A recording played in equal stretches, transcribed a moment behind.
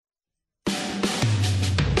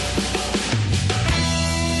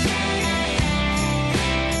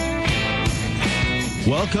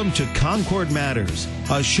Welcome to Concord Matters,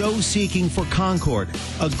 a show seeking for concord,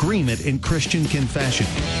 agreement in Christian confession.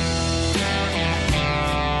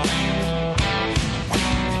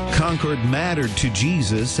 Concord mattered to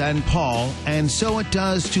Jesus and Paul, and so it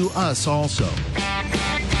does to us also.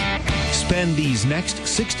 Spend these next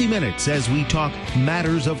 60 minutes as we talk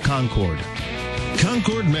matters of Concord.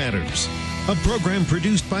 Concord Matters, a program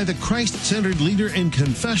produced by the Christ-centered leader in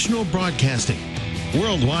confessional broadcasting.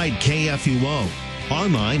 Worldwide KFUO.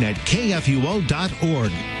 Online at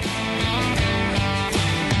kfuo.org.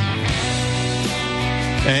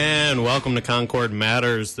 And welcome to Concord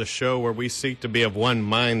Matters, the show where we seek to be of one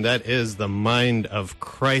mind, that is the mind of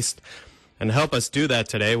Christ. And to help us do that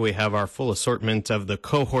today, we have our full assortment of the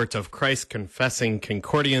cohort of Christ confessing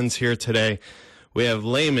Concordians here today. We have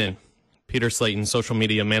layman Peter Slayton, social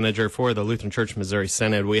media manager for the Lutheran Church Missouri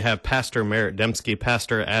Synod. We have Pastor Merritt Dembski,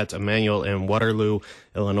 pastor at Emmanuel in Waterloo,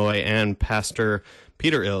 Illinois, and Pastor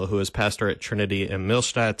Peter Ill, who is pastor at Trinity in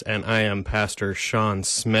Millstadt, and I am Pastor Sean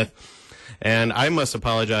Smith. And I must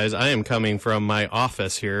apologize, I am coming from my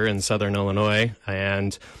office here in Southern Illinois,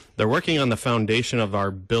 and they're working on the foundation of our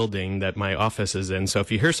building that my office is in. So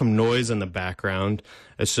if you hear some noise in the background,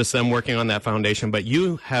 it's just them working on that foundation, but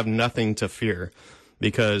you have nothing to fear,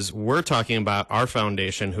 because we're talking about our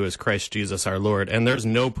foundation, who is Christ Jesus our Lord, and there's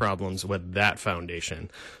no problems with that foundation.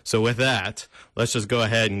 So with that, let's just go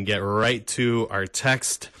ahead and get right to our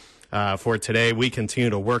text for today. We continue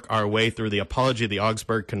to work our way through the Apology of the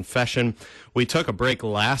Augsburg Confession. We took a break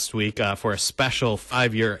last week for a special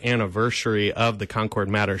 5-year anniversary of the Concord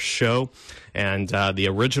Matters show, and the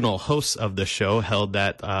original hosts of the show held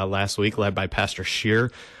that last week, led by Pastor Scheer.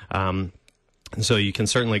 And so you can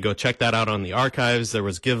certainly go check that out on the archives. There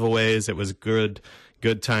was giveaways. It was good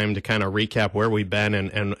time to kind of recap where we've been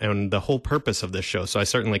and the whole purpose of this show. So I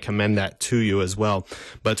certainly commend that to you as well.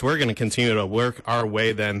 But we're going to continue to work our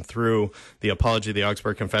way then through the Apology of the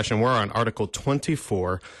Augsburg Confession. We're on Article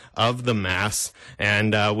 24 of the Mass,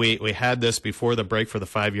 and we had this before the break for the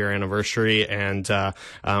 5-year anniversary, and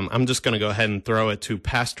I'm just going to go ahead and throw it to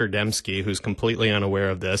Pastor Dembski, who's completely unaware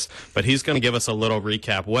of this, but he's going to give us a little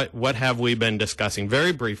recap. What have we been discussing?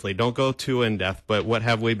 Very briefly, don't go too in-depth, but what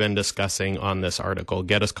have we been discussing on this article?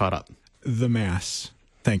 Get us caught up. The Mass.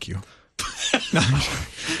 Thank you. Okay,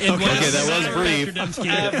 that was brief.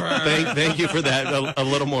 Thank you for that. A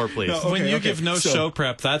little more, please. When you give no show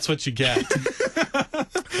prep, that's what you get.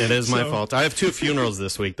 It is my fault. I have 2 funerals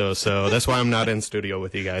this week, though, so that's why I'm not in studio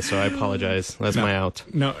with you guys, so I apologize. That's my out.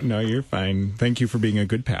 No, you're fine. Thank you for being a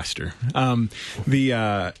good pastor.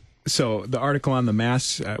 So the article on the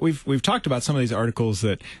Mass, we've talked about some of these articles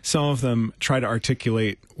that some of them try to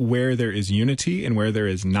articulate where there is unity and where there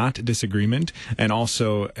is not disagreement, and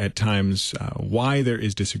also at times why there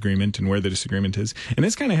is disagreement and where the disagreement is. And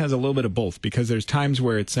this kind of has a little bit of both, because there's times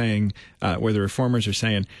where it's saying, where the Reformers are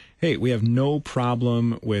saying, hey, we have no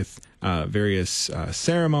problem with various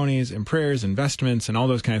ceremonies and prayers and vestments and all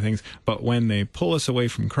those kind of things, but when they pull us away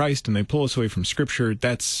from Christ and they pull us away from Scripture,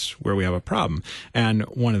 that's where we have a problem. And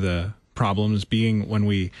one of the problems being when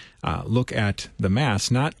we look at the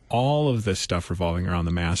Mass, not all of this stuff revolving around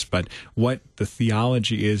the Mass, but what the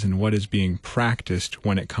theology is and what is being practiced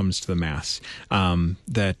when it comes to the Mass.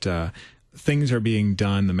 That things are being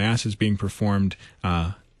done, the Mass is being performed,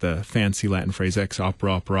 the fancy Latin phrase ex opere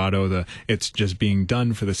operato, it's just being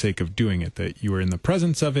done for the sake of doing it, that you are in the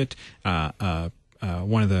presence of it.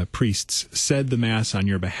 One of the priests said the Mass on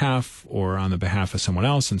your behalf or on the behalf of someone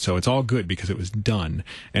else, and so it's all good because it was done,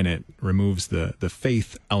 and it removes the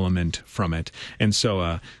faith element from it. And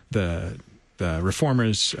so the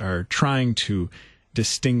Reformers are trying to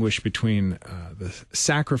distinguish between the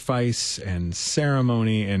sacrifice and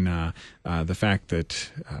ceremony, and the fact that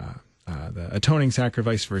the atoning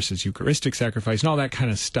sacrifice versus Eucharistic sacrifice and all that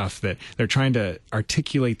kind of stuff, that they're trying to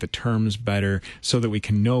articulate the terms better so that we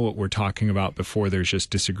can know what we're talking about before there's just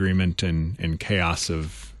disagreement and chaos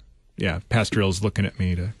of, Pastor Ill's looking at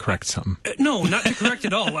me to correct something. No, not to correct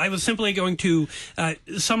at all. I was simply going to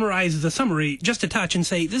summarize the summary just a touch and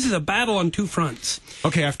say this is a battle on 2 fronts.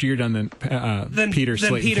 Okay, after you're done, then Peter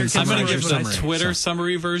Slayton. I'm going to give a Twitter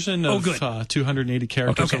summary version of 280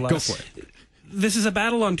 characters or less. Go for it. This is a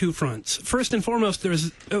battle on 2 fronts. First and foremost, there's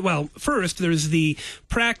the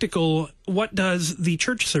practical, what does the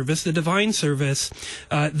church service, the divine service,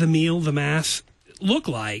 the meal, the Mass, look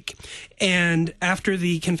like? And after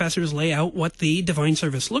the confessors lay out what the divine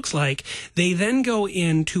service looks like, they then go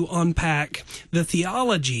in to unpack the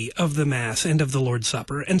theology of the Mass and of the Lord's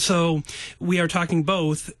Supper. And so we are talking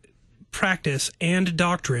both practice and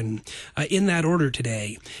doctrine in that order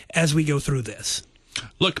today as we go through this.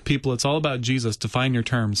 Look, people, it's all about Jesus. Define your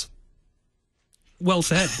terms. Well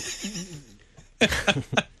said.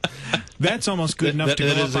 That's almost good enough to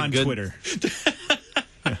go up on Twitter.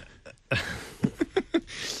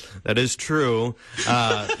 That is true.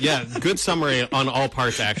 Yeah, good summary on all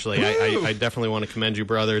parts, actually. I definitely want to commend you,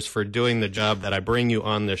 brothers, for doing the job that I bring you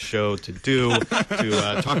on this show to do,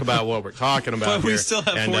 to talk about what we're talking about. But we still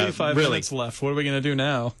have 45 really, minutes left. What are we going to do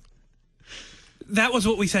now? That was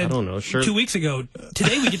what we said 2 weeks ago.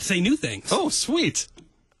 Today we get to say new things. Oh, sweet.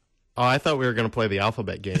 Oh, I thought we were going to play the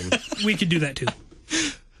alphabet game. We could do that, too.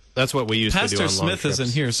 That's what we used to do on long Pastor Smith isn't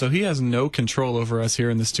here, so he has no control over us here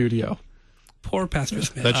in the studio. Poor Pastor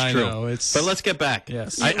Smith. That's true. I know, but let's get back.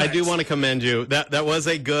 Yes. I do want to commend you. That was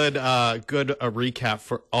a good recap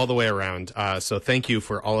for all the way around. So thank you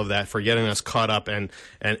for all of that, for getting us caught up and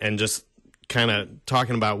just kind of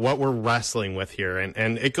talking about what we're wrestling with here.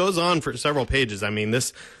 And it goes on for several pages. I mean,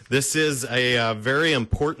 this is a very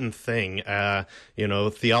important thing.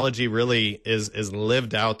 Theology really is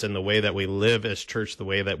lived out in the way that we live as church, the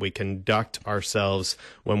way that we conduct ourselves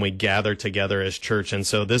when we gather together as church. And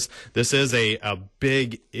so this is a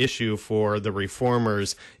big issue for the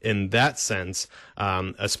reformers in that sense,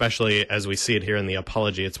 especially as we see it here in the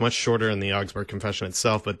Apology. It's much shorter in the Augsburg Confession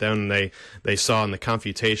itself, but then they saw in the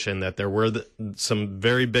Confutation that there were some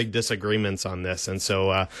very big disagreements on this. And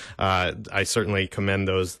so I certainly commend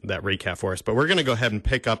that recap for us. But we're going to go ahead and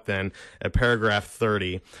pick up then at paragraph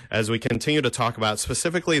 30 as we continue to talk about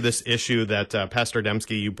specifically this issue that Pastor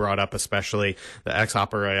Dembski, you brought up, especially the ex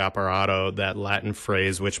opere operato, that Latin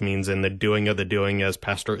phrase which means in the doing of the doing, as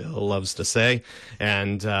Pastor Ill loves to say,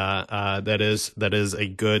 and that is a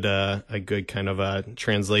good kind of a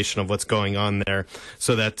translation of what's going on there,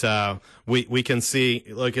 so that we can see,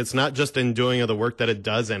 look, it's not just in doing of the work that it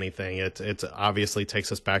does anything. It obviously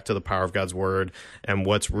takes us back to the power of God's word and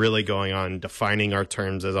what's really going on, defining our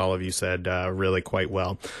terms, as all of you said, really quite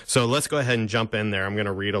well. So let's go ahead and jump in there. I'm going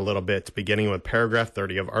to read a little bit, beginning with paragraph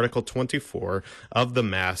 30 of Article 24 of the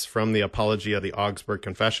Mass from the Apology of the Augsburg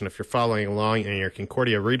Confession. If you're following along in your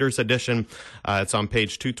Concordia Reader's Edition, it's on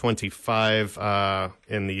page 225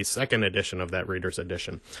 in the second edition of that Reader's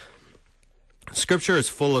Edition. Scripture is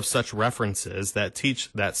full of such references that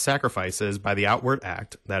teach that sacrifices by the outward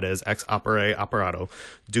act, that is, ex opere operato,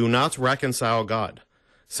 do not reconcile God.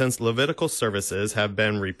 Since Levitical services have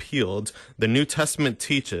been repealed, the New Testament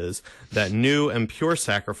teaches that new and pure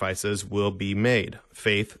sacrifices will be made: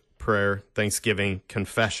 faith, prayer, thanksgiving,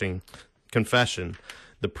 confession,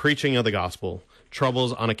 the preaching of the gospel,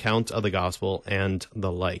 troubles on account of the gospel, and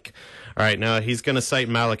the like. All right, now he's going to cite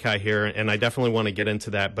Malachi here, and I definitely want to get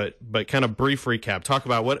into that, but kind of brief recap. Talk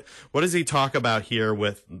about what does he talk about here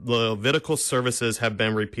with Levitical services have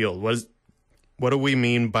been repealed? What do we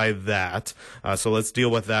mean by that? So let's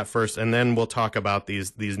deal with that first, and then we'll talk about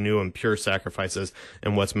these new and pure sacrifices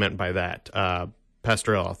and what's meant by that.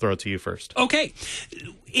 Pastor L, I'll throw it to you first. Okay.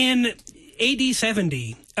 In AD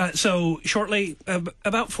 70, so shortly,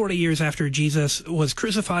 about 40 years after Jesus was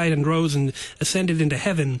crucified and rose and ascended into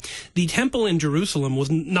heaven, the temple in Jerusalem was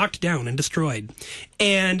knocked down and destroyed.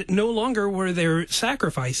 And no longer were there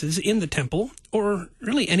sacrifices in the temple or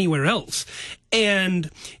really anywhere else. And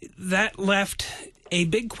that left a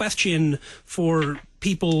big question for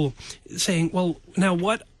people saying, well, now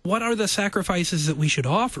what are the sacrifices that we should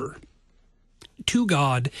offer to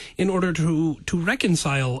God in order to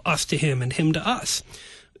reconcile us to him and him to us?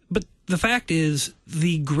 But the fact is,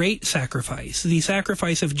 the great sacrifice, the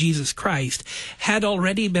sacrifice of Jesus Christ, had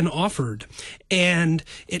already been offered. And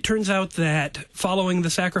it turns out that following the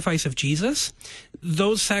sacrifice of Jesus,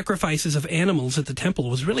 those sacrifices of animals at the temple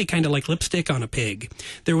was really kind of like lipstick on a pig.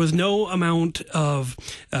 There was no amount of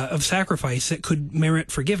sacrifice that could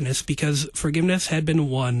merit forgiveness, because forgiveness had been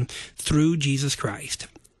won through Jesus Christ.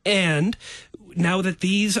 And now that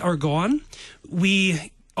these are gone,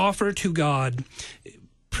 we offer to God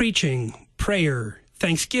preaching, prayer,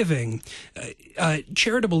 thanksgiving,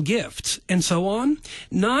 charitable gifts, and so on,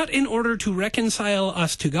 not in order to reconcile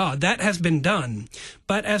us to God. That has been done,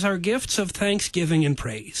 but as our gifts of thanksgiving and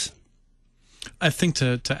praise. I think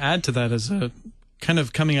to add to that, as a kind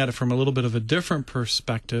of coming at it from a little bit of a different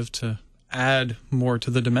perspective, to add more to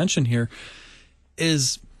the dimension here,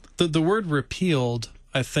 is the word repealed,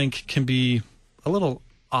 I think, can be a little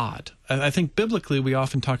odd. I think biblically we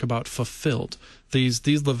often talk about fulfilled.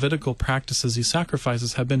 These Levitical practices, these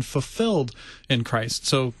sacrifices, have been fulfilled in Christ.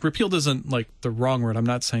 So repealed isn't like the wrong word. I'm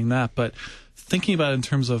not saying that, but thinking about it in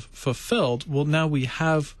terms of fulfilled, well, now we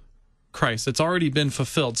have Christ. It's already been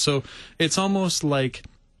fulfilled. So it's almost like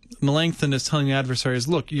Melanchthon is telling the adversaries,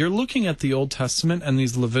 look, you're looking at the Old Testament and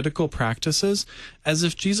these Levitical practices as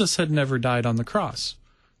if Jesus had never died on the cross.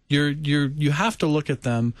 You have to look at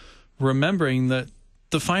them remembering that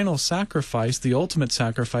the final sacrifice, the ultimate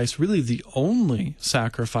sacrifice, really the only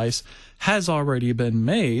sacrifice, has already been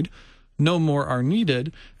made. No more are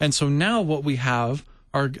needed. And so now what we have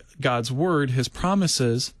are God's word, his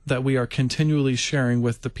promises that we are continually sharing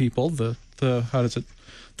with the people, the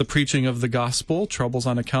preaching of the gospel, troubles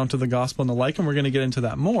on account of the gospel and the like, and we're going to get into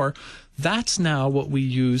that more. That's now what we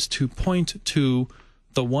use to point to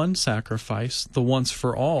the one sacrifice, the once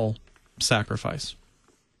for all sacrifice.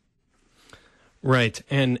 Right.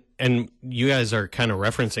 And you guys are kind of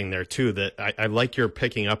referencing there too, that I like your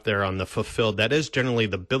picking up there on the fulfilled. That is generally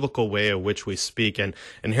the biblical way of which we speak. And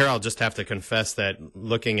here I'll just have to confess that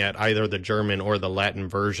looking at either the German or the Latin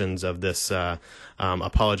versions of this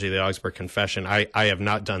Apology of the Augsburg Confession, I have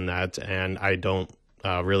not done that, and I don't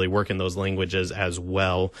really work in those languages as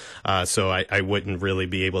well, so I wouldn't really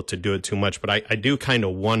be able to do it too much. But I do kind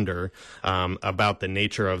of wonder about the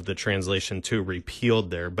nature of the translation to repealed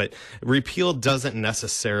there. But repealed doesn't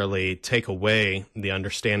necessarily take away the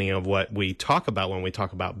understanding of what we talk about when we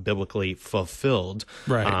talk about biblically fulfilled,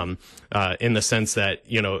 right? In the sense that,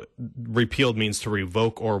 repealed means to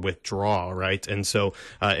revoke or withdraw, right? And so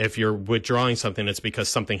if you're withdrawing something, it's because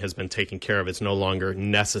something has been taken care of. It's no longer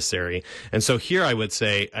necessary. And so here I would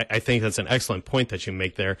say, I think that's an excellent point that you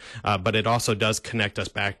make there, but it also does connect us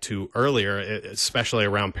back to earlier, especially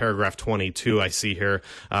around paragraph 22, I see here,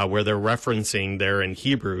 where they're referencing there in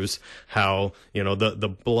Hebrews how,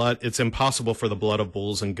 the blood, it's impossible for the blood of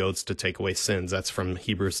bulls and goats to take away sins. That's from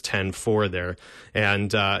Hebrews 10:4 there.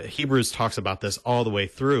 And Hebrews talks about this all the way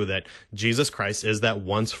through, that Jesus Christ is that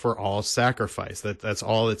once for all sacrifice, that's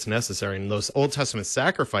all that's necessary. And those Old Testament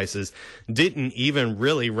sacrifices didn't even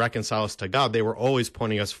really reconcile us to God. They were always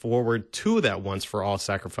pointing us forward to that once for all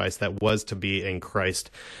sacrifice that was to be in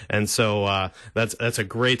Christ. And so that's a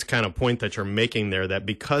great kind of point that you're making there, that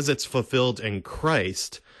because it's fulfilled in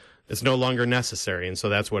Christ, it's no longer necessary, and so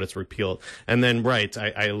that's what it's repealed. And then, right,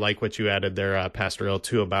 I like what you added there, Pastor Hill,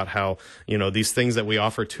 too, about how, these things that we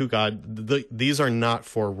offer to God, these are not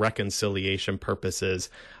for reconciliation purposes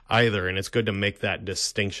either, and it's good to make that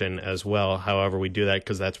distinction as well. However, we do that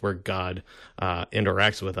because that's where God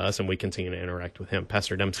interacts with us, and we continue to interact with him.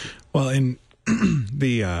 Pastor Dembski. Well, in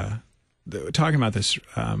the talking about this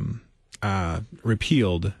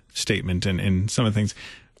repealed statement and some of the things,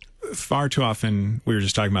 far too often, we were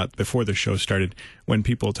just talking about before the show started, when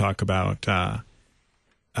people talk about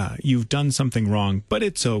you've done something wrong, but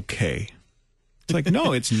it's okay. It's like,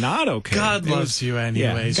 no, it's not okay. God loves you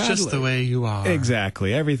anyways, just the way you are.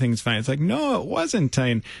 Exactly. Everything's fine. It's like, no, it wasn't.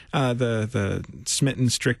 The smitten,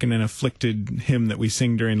 stricken, and afflicted hymn that we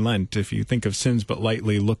sing during Lent, if you think of sins but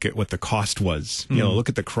lightly, look at what the cost was. Look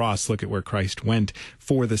at the cross, look at where Christ went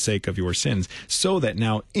for the sake of your sins, so that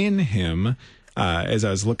now in him, as I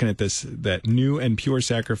was looking at this, that new and pure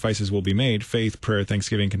sacrifices will be made: faith, prayer,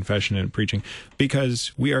 thanksgiving, confession, and preaching,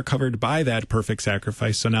 because we are covered by that perfect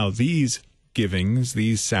sacrifice. So now these givings,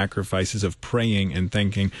 these sacrifices of praying and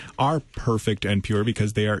thanking, are perfect and pure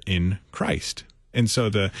because they are in Christ. And so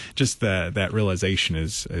that realization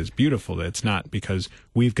is beautiful. That it's not because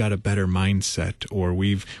we've got a better mindset or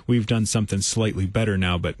we've done something slightly better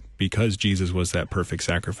now, but because Jesus was that perfect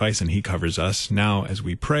sacrifice and he covers us. Now, as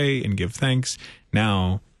we pray and give thanks,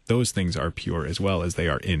 now those things are pure as well as they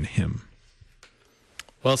are in him.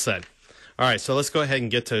 Well said. All right, so let's go ahead and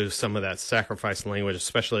get to some of that sacrifice language,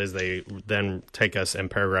 especially as they then take us in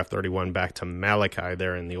paragraph 31 back to Malachi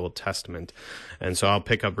there in the Old Testament. And so I'll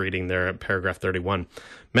pick up reading there at paragraph 31.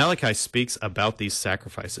 Malachi speaks about these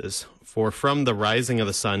sacrifices. For from the rising of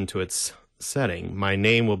the sun to its setting, my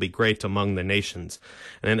name will be great among the nations,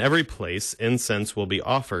 and in every place incense will be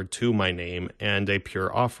offered to my name, and a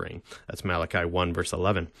pure offering. That's Malachi 1, verse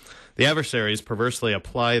 11. The adversaries perversely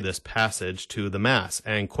apply this passage to the Mass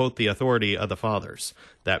and quote the authority of the Fathers,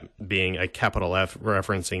 that being a capital F,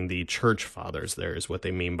 referencing the Church Fathers. There is what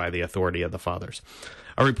they mean by the authority of the Fathers.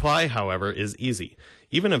 A reply, however, is easy.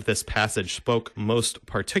 Even if this passage spoke most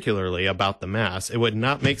particularly about the Mass, it would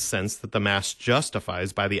not make sense that the Mass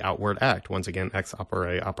justifies by the outward act, once again, ex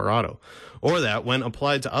opere operato, or that when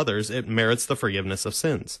applied to others, it merits the forgiveness of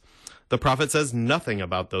sins. The prophet says nothing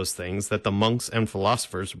about those things that the monks and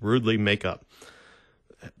philosophers rudely make up.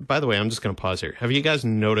 By the way, I'm just going to pause here. Have you guys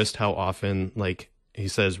noticed how often, he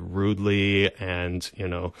says rudely and,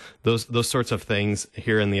 those sorts of things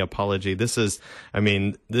here in the Apology? This is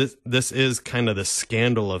kind of the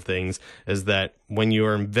scandal of things, is that when you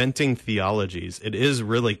are inventing theologies, it is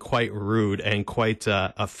really quite rude and quite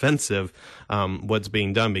offensive what's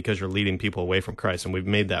being done, because you're leading people away from Christ. And we've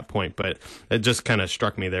made that point, but it just kind of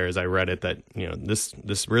struck me there as I read it that,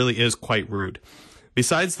 this really is quite rude.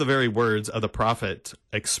 Besides, the very words of the prophet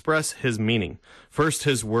express his meaning. First,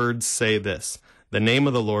 his words say this: the name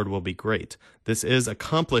of the Lord will be great. This is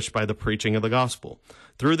accomplished by the preaching of the gospel.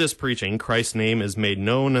 Through this preaching, Christ's name is made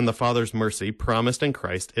known, and the Father's mercy promised in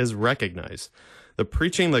Christ is recognized. The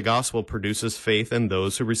preaching of the gospel produces faith in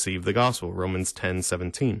those who receive the gospel, Romans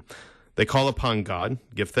 10:17. They call upon God,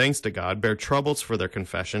 give thanks to God, bear troubles for their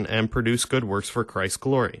confession, and produce good works for Christ's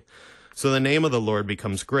glory. So the name of the Lord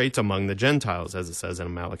becomes great among the Gentiles, as it says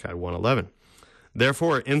in Malachi 1:11.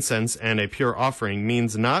 Therefore, incense and a pure offering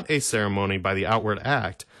means not a ceremony by the outward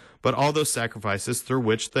act, but all those sacrifices through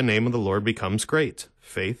which the name of the Lord becomes great: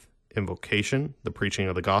 faith, invocation, the preaching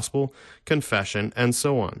of the gospel, confession, and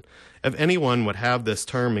so on. If anyone would have this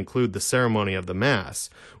term include the ceremony of the Mass,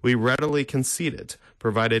 we readily concede it,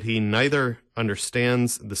 provided he neither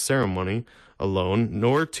understands the ceremony alone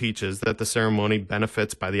nor teaches that the ceremony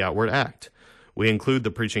benefits by the outward act. We include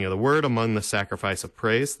the preaching of the word among the sacrifice of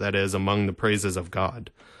praise, that is, among the praises of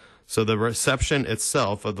God. So the reception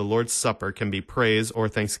itself of the Lord's Supper can be praise or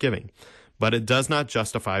thanksgiving, but it does not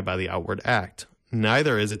justify by the outward act.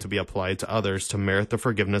 Neither is it to be applied to others to merit the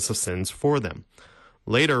forgiveness of sins for them.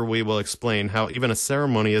 Later, we will explain how even a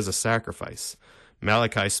ceremony is a sacrifice.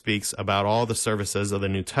 Malachi speaks about all the services of the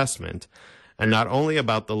New Testament, and not only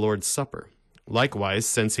about the Lord's Supper. Likewise,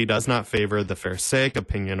 since he does not favor the Pharisaic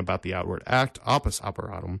opinion about the outward act, opus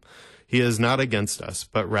operatum, he is not against us,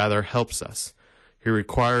 but rather helps us. He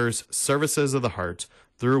requires services of the heart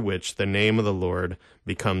through which the name of the Lord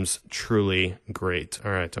becomes truly great.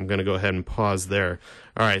 All right, I'm going to go ahead and pause there.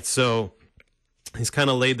 All right, so he's kind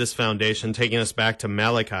of laid this foundation, taking us back to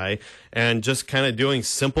Malachi and just kind of doing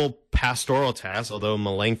simple pastoral tasks, although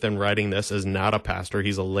Melanchthon writing this is not a pastor.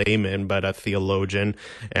 He's a layman, but a theologian.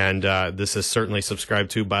 And this is certainly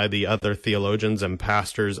subscribed to by the other theologians and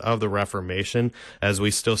pastors of the Reformation, as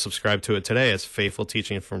we still subscribe to it today as faithful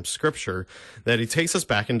teaching from Scripture, that he takes us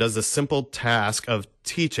back and does the simple task of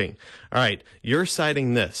teaching. All right, you're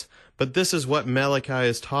citing this, but this is what Malachi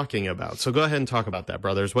is talking about. So go ahead and talk about that,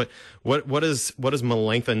 brothers. What does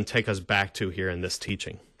Melanchthon take us back to here in this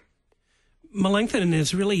teaching? Melanchthon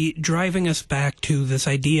is really driving us back to this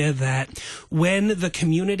idea that when the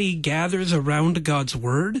community gathers around God's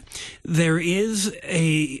word, there is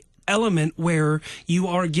a element where you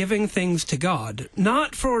are giving things to God,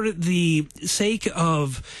 not for the sake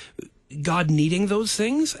of God needing those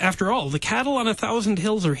things. After all, the cattle on 1,000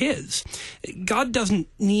 hills are his. God doesn't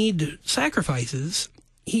need sacrifices.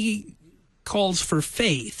 He calls for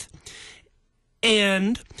faith.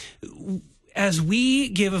 And as we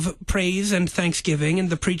give praise and thanksgiving and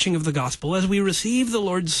the preaching of the gospel, as we receive the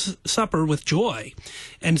Lord's Supper with joy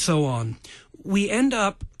and so on, we end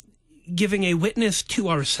up giving a witness to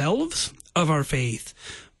ourselves of our faith.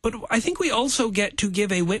 But I think we also get to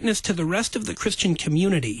give a witness to the rest of the Christian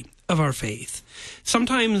community of our faith.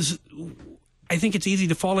 Sometimes I think it's easy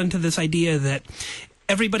to fall into this idea that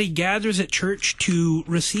everybody gathers at church to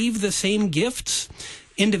receive the same gifts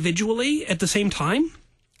individually at the same time.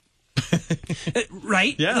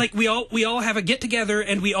 Right? Yeah. Like we all have a get together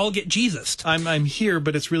and we all get Jesus. I'm here,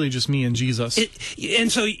 but it's really just me and Jesus.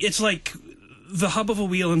 And so it's like the hub of a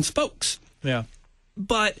wheel and spokes. Yeah.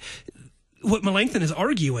 But what Melanchthon is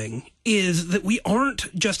arguing is that we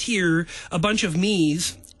aren't just here a bunch of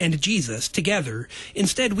me's and Jesus together.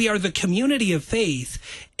 Instead, we are the community of faith,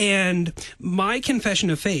 and my confession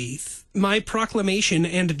of faith, my proclamation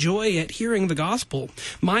and joy at hearing the gospel,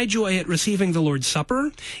 my joy at receiving the Lord's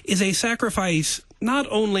Supper is a sacrifice not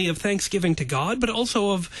only of thanksgiving to God, but also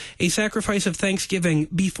of a sacrifice of thanksgiving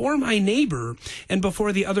before my neighbor and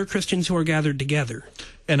before the other Christians who are gathered together.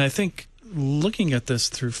 And I think looking at this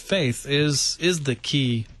through faith is the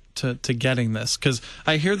key to getting this. Because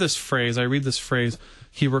I hear this phrase, I read this phrase,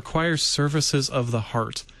 he requires services of the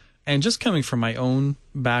heart. And just coming from my own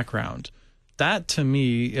background, that to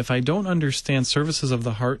me, if I don't understand services of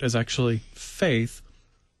the heart as actually faith,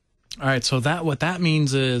 all right, so what that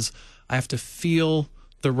means is I have to feel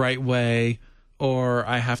the right way, or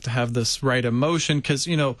I have to have this right emotion, because,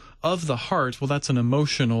 of the heart, well, that's an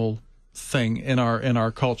emotional thing in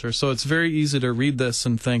our culture. So it's very easy to read this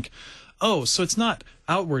and think, oh, so it's not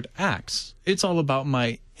outward acts. It's all about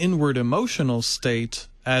my inward emotional state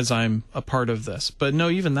as I'm a part of this. But no,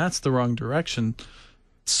 even that's the wrong direction.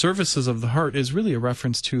 Services of the heart is really a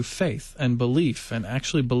reference to faith and belief and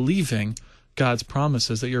actually believing God's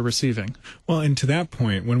promises that you're receiving. Well, and to that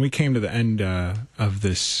point, when we came to the end of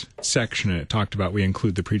this section, and it talked about we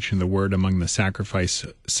include the preaching of the word among the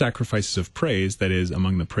sacrifices of praise, that is,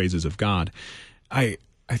 among the praises of God. I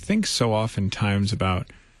think so oftentimes about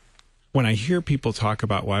when I hear people talk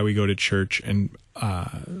about why we go to church, and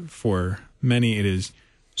for many it is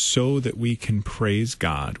so that we can praise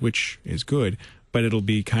God, which is good, but it'll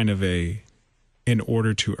be kind of in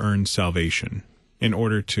order to earn salvation, in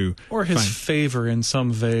order to or his favor in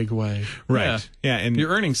some vague way. Right. Yeah, and you're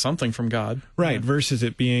earning something from God. Right, versus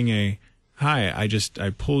it being hi, I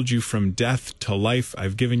pulled you from death to life.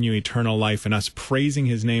 I've given you eternal life, and us praising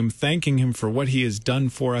his name, thanking him for what he has done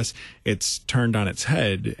for us. It's turned on its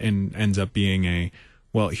head and ends up being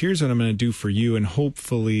well, here's what I'm going to do for you, and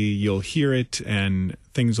hopefully you'll hear it, and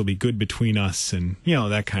things will be good between us, and,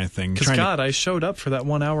 that kind of thing. Because God, I showed up for that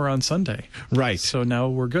 1 hour on Sunday. Right. So now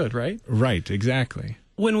we're good, right? Right, exactly.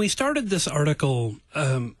 When we started this article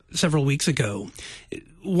several weeks ago,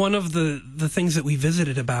 one of the things that we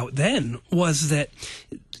visited about then was that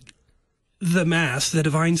the Mass, the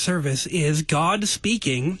divine service, is God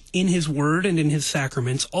speaking in his word and in his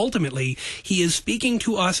sacraments. Ultimately, he is speaking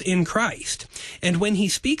to us in Christ. And when he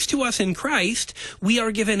speaks to us in Christ, we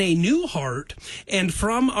are given a new heart, and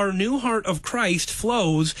from our new heart of Christ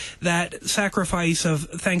flows that sacrifice of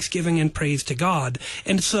thanksgiving and praise to God.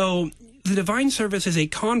 And so the divine service is a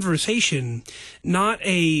conversation, not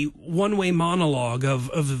a one-way monologue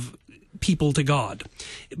of people to God.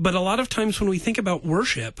 But a lot of times when we think about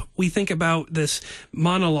worship, we think about this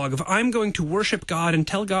monologue of, I'm going to worship God and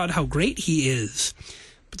tell God how great he is.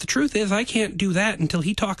 But the truth is, I can't do that until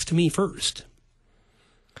he talks to me first.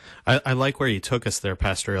 I like where you took us there,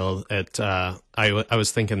 Pastor Ill. I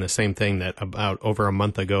was thinking the same thing, that about over a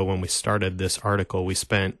month ago when we started this article, we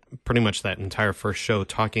spent pretty much that entire first show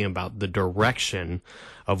talking about the direction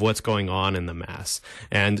of what's going on in the Mass.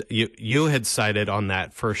 And you had cited on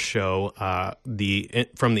that first show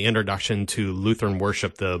from the introduction to Lutheran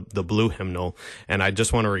worship, the blue hymnal. And I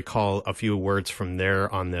just want to recall a few words from there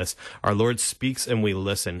on this. Our Lord speaks and we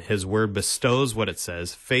listen. His word bestows what it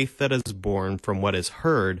says. Faith that is born from what is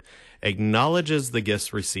heard acknowledges the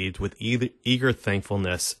gifts received with eager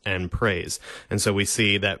thankfulness and praise. And so we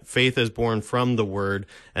see that faith is born from the word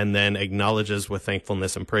and then acknowledges with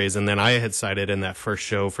thankfulness and praise. And then I had cited in that first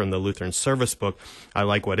show from the Lutheran Service Book, I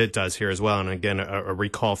like what it does here as well. And again, a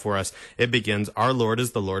recall for us. It begins, our Lord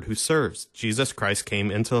is the Lord who serves. Jesus Christ came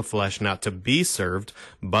into the flesh not to be served,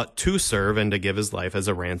 but to serve and to give his life as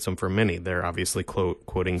a ransom for many. They're obviously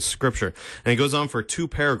quoting scripture. And it goes on for 2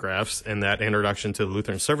 paragraphs in that introduction to the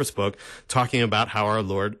Lutheran Service Book, talking about how our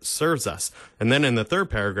Lord serves us. And then in the 3rd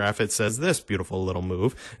paragraph, it says this beautiful little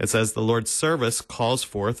move. It says, the Lord's service calls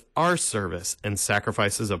forth our service and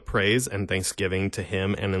sacrifices of praise and thanksgiving to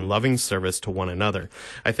him and in loving service to one another.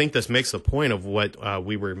 I think this makes the point of what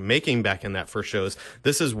we were making back in that first show. Is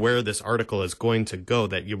this is where this article is going to go,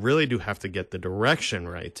 that you really do have to get the direction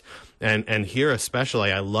right. And here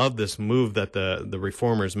especially, I love this move that the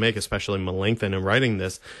reformers make, especially Melanchthon in writing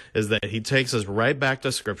this, is that he takes us right back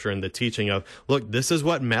to Scripture and the teaching of, look, this is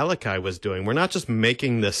what Malachi was doing. We're not just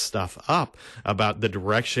making this stuff up about the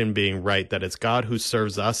direction being right, that it's God who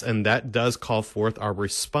serves us, and that does call forth our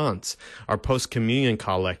response. Our post-communion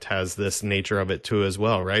collect has this nature of it too as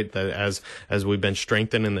well, right? That as we've been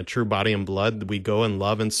strengthened in the true body and blood, we go and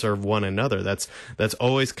love and serve one another. That's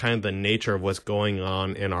always kind of the nature of what's going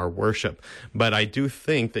on in our worship. But I do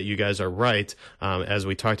think that you guys are right, as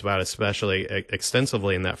we talked about especially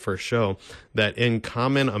extensively in that first show, that in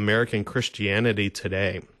common American Christianity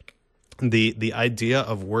today, the idea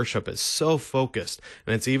of worship is so focused,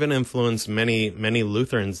 and it's even influenced many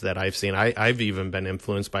Lutherans that I've seen. I've even been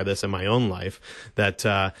influenced by this in my own life,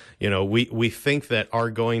 that we think that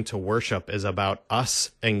our going to worship is about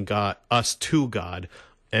us and God, us to God,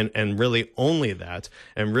 and really only that.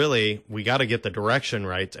 And really, we got to get the direction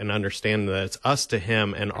right and understand that it's us to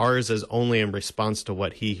him, and ours is only in response to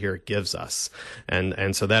what he here gives us.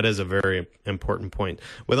 And so that is a very important point.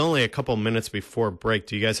 With only a couple minutes before break,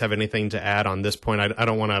 do you guys have anything to add on this point? I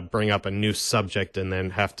don't want to bring up a new subject and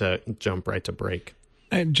then have to jump right to break.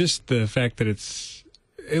 Just the fact that it's,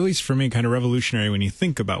 at least for me, kind of revolutionary when you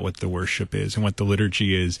think about what the worship is and what the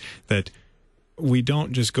liturgy is, that we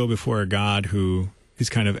don't just go before a God who is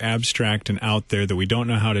kind of abstract and out there, that we don't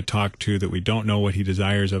know how to talk to, that we don't know what he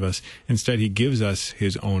desires of us. Instead, he gives us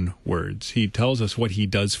his own words. He tells us what he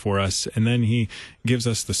does for us, and then he gives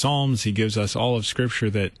us the Psalms. He gives us all of Scripture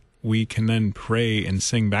that we can then pray and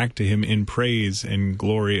sing back to him in praise and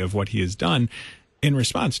glory of what he has done in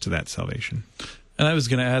response to that salvation. And I was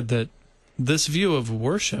going to add that this view of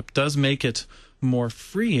worship does make it more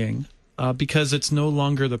freeing, because it's no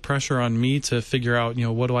longer the pressure on me to figure out,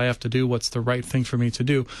 what do I have to do? What's the right thing for me to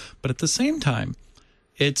do? But at the same time,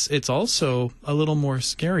 it's also a little more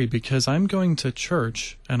scary, because I'm going to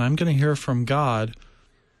church and I'm going to hear from God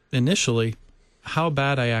initially how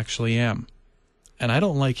bad I actually am. And I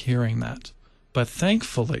don't like hearing that. But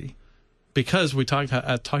thankfully, because we talking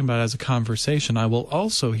about it as a conversation, I will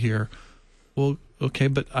also hear, well, okay,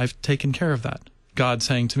 but I've taken care of that. God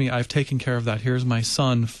saying to me, I've taken care of that. Here's my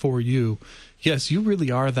son for you. Yes, you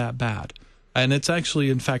really are that bad. And it's actually,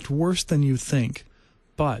 in fact, worse than you think.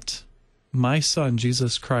 But my son,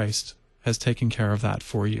 Jesus Christ, has taken care of that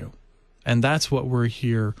for you. And that's what we're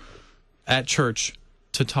here at church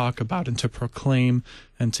to talk about and to proclaim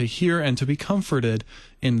and to hear and to be comforted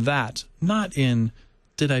in that, not in,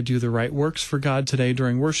 did I do the right works for God today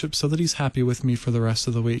during worship so that he's happy with me for the rest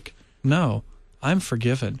of the week? No, I'm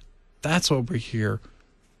forgiven. That's what we're here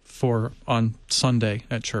for on Sunday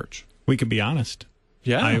at church. We can be honest.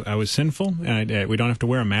 Yeah. I was sinful, and we don't have to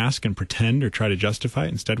wear a mask and pretend or try to justify it.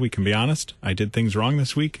 Instead, we can be honest. I did things wrong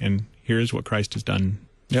this week, and here's what Christ has done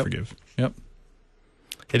to forgive. Yep.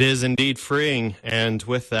 It is indeed freeing, and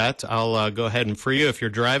with that, I'll go ahead and free you. If you're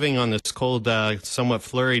driving on this cold, somewhat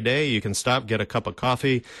flurry day, you can stop, get a cup of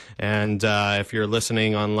coffee, and if you're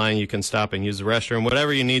listening online, you can stop and use the restroom.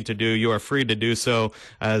 Whatever you need to do, you are free to do so,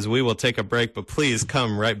 as we will take a break, but please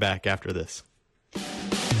come right back after this.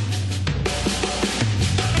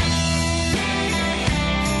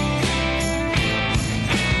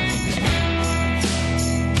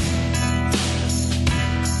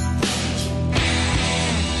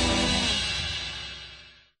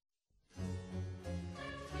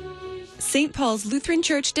 St. Paul's Lutheran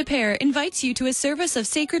Church de Pere invites you to a service of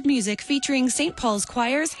sacred music featuring St. Paul's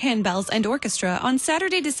choirs, handbells, and orchestra on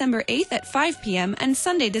Saturday, December 8th at 5 p.m. and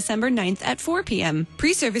Sunday, December 9th at 4 p.m.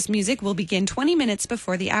 Pre-service music will begin 20 minutes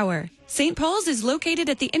before the hour. St. Paul's is located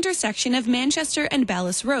at the intersection of Manchester and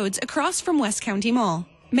Ballas Roads across from West County Mall.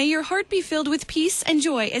 May your heart be filled with peace and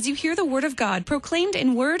joy as you hear the Word of God proclaimed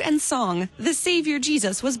in word and song. The Savior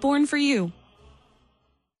Jesus was born for you.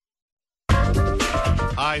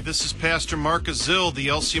 Hi, this is Pastor Mark Azil, the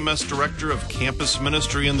LCMS Director of Campus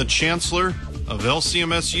Ministry and the Chancellor of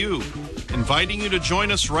LCMSU, inviting you to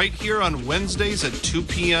join us right here on Wednesdays at 2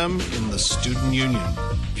 p.m. in the Student Union.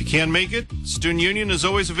 If you can't make it, Student Union is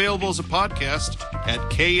always available as a podcast at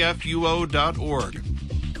kfuo.org.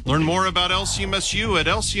 Learn more about LCMSU at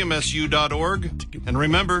lcmsu.org. And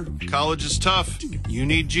remember, college is tough. You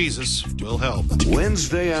need Jesus. We'll help.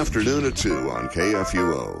 Wednesday afternoon at 2 on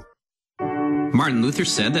KFUO. Martin Luther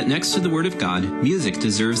said that next to the Word of God, music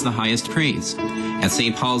deserves the highest praise. At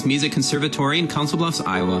St. Paul's Music Conservatory in Council Bluffs,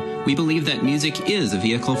 Iowa, we believe that music is a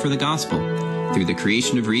vehicle for the gospel. Through the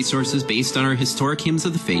creation of resources based on our historic hymns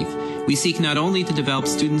of the faith, we seek not only to develop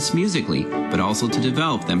students musically, but also to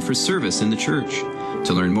develop them for service in the church.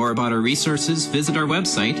 To learn more about our resources, visit our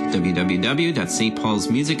website,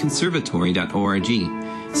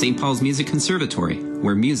 www.stpaulsmusicconservatory.org. St. Paul's Music Conservatory,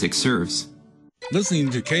 where music serves. Listening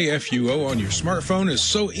to KFUO on your smartphone is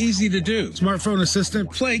so easy to do. Smartphone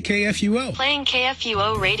assistant, play KFUO. Playing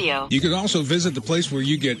KFUO radio. You can also visit the place where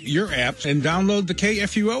you get your apps and download the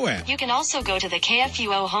KFUO app. You can also go to the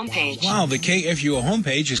KFUO homepage. Wow, the KFUO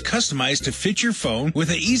homepage is customized to fit your phone with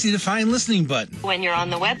an easy-to-find listening button. When you're on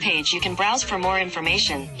the webpage, you can browse for more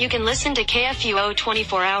information. You can listen to KFUO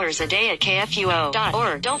 24 hours a day at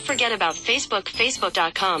KFUO.org. Don't forget about Facebook,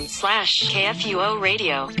 facebook.com/KFUO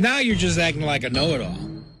radio. Now you're just acting like a know-it-all.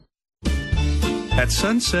 At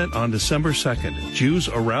sunset on December 2nd, Jews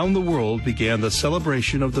around the world began the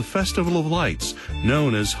celebration of the Festival of Lights,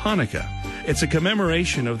 known as Hanukkah. It's a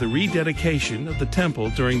commemoration of the rededication of the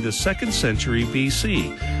temple during the 2nd century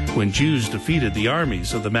BC, when Jews defeated the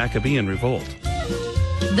armies of the Maccabean revolt.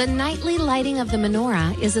 The nightly lighting of the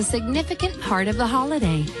menorah is a significant part of the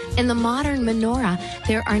holiday. In the modern menorah,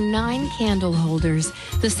 there are 9 candle holders.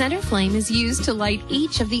 The center flame is used to light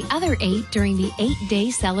each of the other 8 during the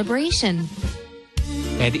 8-day celebration.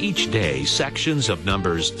 And each day, sections of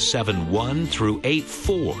numbers 7:1 through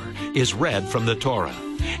 8:4 is read from the Torah.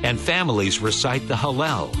 And families recite the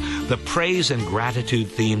Hallel, the praise and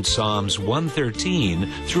gratitude-themed Psalms 113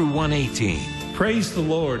 through 118. Praise the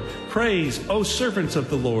Lord. Praise, O servants of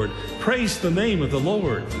the Lord. Praise the name of the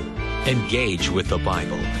Lord. Engage with the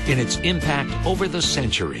Bible in its impact over the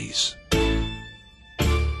centuries.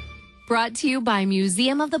 Brought to you by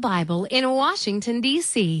Museum of the Bible in Washington,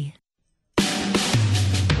 D.C.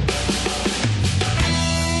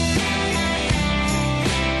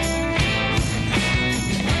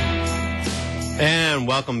 And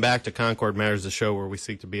welcome back to Concord Matters, the show where we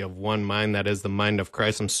seek to be of one mind, that is the mind of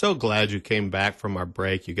Christ. I'm so glad you came back from our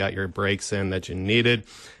break. You got your breaks in that you needed.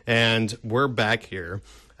 And we're back here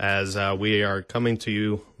as we are coming to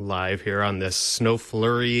you live here on this snow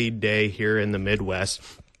flurry day here in the Midwest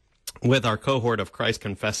with our cohort of Christ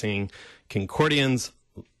Confessing Concordians,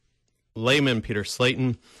 layman Peter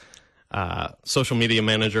Slayton. social media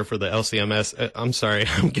manager for the LCMS. I'm sorry,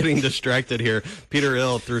 I'm getting distracted here. Peter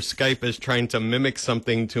Ill through Skype is trying to mimic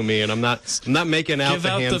something to me, and I'm not making out Give the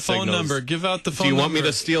out hand the phone signals. number. Give out the phone number. Do you want number.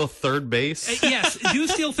 me to steal third base? Yes, do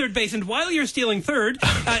steal third base. And while you're stealing third,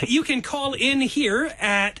 you can call in here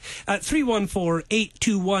at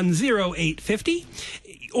 314-821-0850.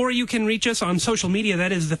 Or you can reach us on social media.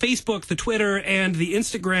 That is the Facebook, the Twitter, and the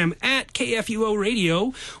Instagram at KFUO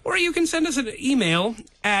Radio. Or you can send us an email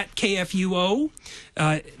at KFUO.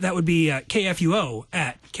 That would be KFUO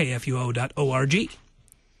at KFUO.org.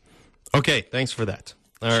 Okay, thanks for that.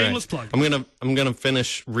 All Shameless right. plug. I'm gonna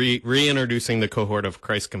finish reintroducing the cohort of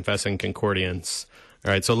Christ Confessing Concordians.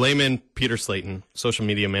 All right, so layman Peter Slayton, social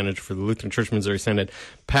media manager for the Lutheran Church Missouri Synod,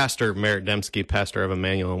 Pastor Merritt Dembski, pastor of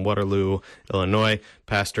Emmanuel in Waterloo, Illinois,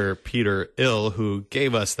 Pastor Peter Ill, who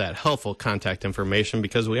gave us that helpful contact information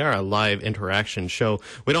because we are a live interaction show.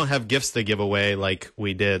 We don't have gifts to give away like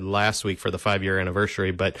we did last week for the 5-year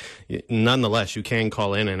anniversary, but nonetheless, you can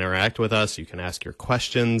call in and interact with us. You can ask your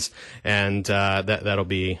questions, and that'll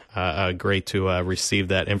be great to receive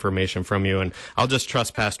that information from you. And I'll just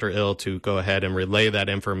trust Pastor Ill to go ahead and relay that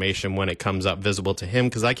information when it comes up visible to him,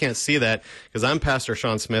 because I can't see that, because I'm Pastor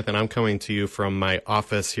Sean Smith, and I'm coming to you from my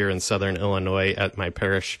office here in Southern Illinois at my parish,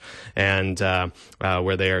 and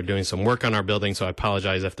where they are doing some work on our building. So I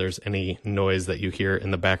apologize if there's any noise that you hear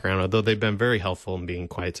in the background, although they've been very helpful in being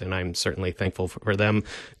quiet, and I'm certainly thankful for them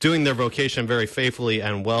doing their vocation very faithfully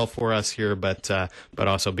and well for us here, but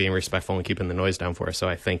also being respectful and keeping the noise down for us. So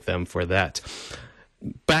I thank them for that.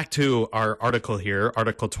 Back to our article here,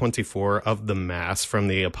 Article 24 of the Mass from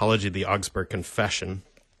the Apology of the Augsburg Confession.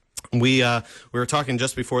 We were talking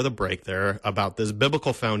just before the break there about this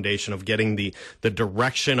biblical foundation of getting the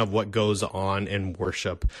direction of what goes on in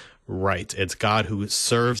worship right. It's God who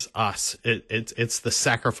serves us. It's the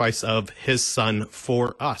sacrifice of his Son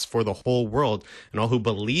for us, for the whole world. And all who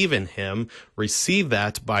believe in him receive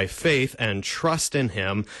that by faith and trust in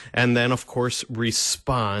him, and then, of course,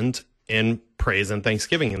 respond in praise and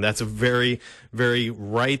thanksgiving. And that's a very, very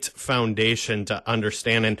right foundation to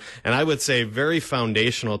understand. And I would say very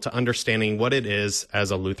foundational to understanding what it is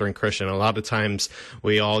as a Lutheran Christian. A lot of times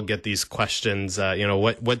we all get these questions,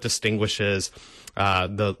 what distinguishes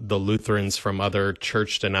the Lutherans from other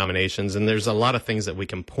church denominations, and there's a lot of things that we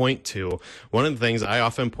can point to. One of the things I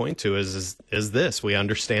often point to is this: we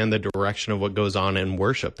understand the direction of what goes on in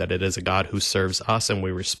worship, that it is a God who serves us, and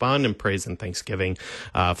we respond in praise and thanksgiving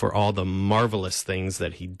for all the marvelous things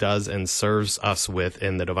that he does and serves us with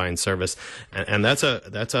in the divine service, and that's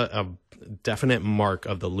a definite mark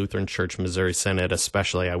of the Lutheran Church Missouri Synod,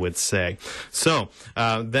 especially, I would say. So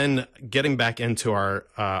then getting back into our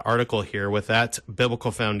article here, with that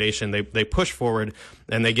biblical foundation, they push forward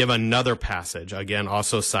and they give another passage, again,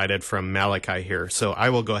 also cited from Malachi here. So I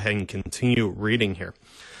will go ahead and continue reading here.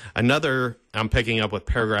 I'm picking up with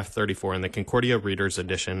paragraph 34 in the Concordia Reader's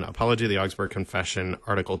Edition, Apology of the Augsburg Confession,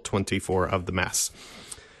 Article 24 of the Mass.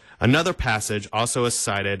 Another passage also is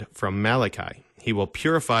cited from Malachi. He will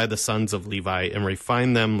purify the sons of Levi and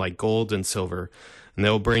refine them like gold and silver, and they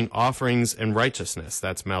will bring offerings in righteousness.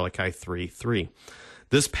 That's Malachi 3:3.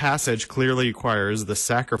 This passage clearly requires the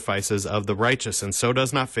sacrifices of the righteous, and so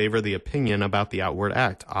does not favor the opinion about the outward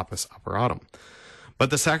act, opus operatum. But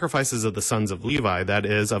the sacrifices of the sons of Levi, that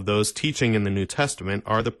is, of those teaching in the New Testament,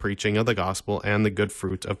 are the preaching of the gospel and the good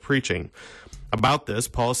fruit of preaching. About this,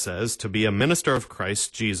 Paul says, to be a minister of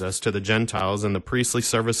Christ Jesus to the Gentiles in the priestly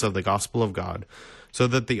service of the gospel of God, so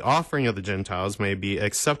that the offering of the Gentiles may be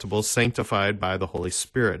acceptable, sanctified by the Holy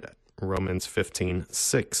Spirit. Romans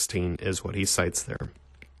 15:16 is what he cites there.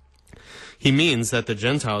 He means that the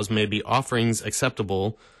Gentiles may be offerings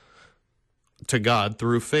acceptable to God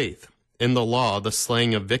through faith. In the law, the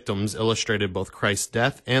slaying of victims illustrated both Christ's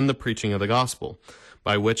death and the preaching of the gospel,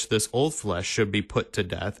 by which this old flesh should be put to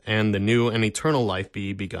death and the new and eternal life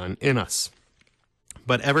be begun in us.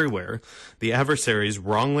 But everywhere, the adversaries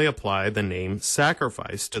wrongly apply the name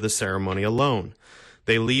sacrifice to the ceremony alone.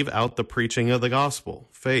 They leave out the preaching of the gospel,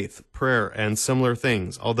 faith, prayer, and similar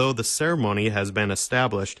things, although the ceremony has been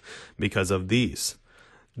established because of these.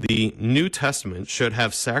 The New Testament should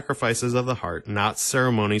have sacrifices of the heart, not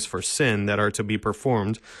ceremonies for sin that are to be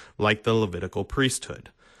performed like the Levitical priesthood.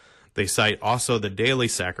 They cite also the daily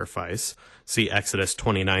sacrifice. See Exodus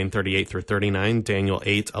 29:38-39, Daniel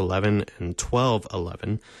 8:11 and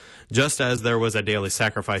 12:11. Just as there was a daily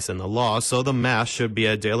sacrifice in the law, so the Mass should be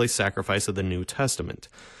a daily sacrifice of the New Testament.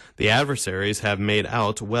 The adversaries have made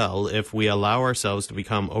out well if we allow ourselves to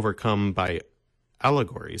become overcome by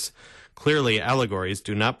allegories. Clearly, allegories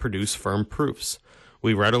do not produce firm proofs.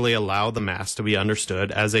 We readily allow the Mass to be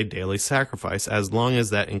understood as a daily sacrifice, as long as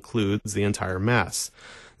that includes the entire Mass.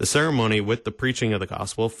 The ceremony with the preaching of the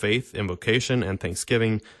gospel, faith, invocation, and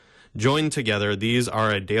thanksgiving, joined together, these are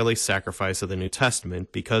a daily sacrifice of the New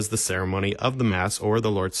Testament, because the ceremony of the Mass, or the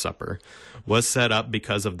Lord's Supper, was set up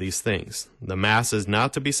because of these things. The Mass is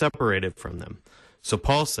not to be separated from them. So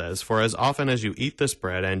Paul says, "For as often as you eat this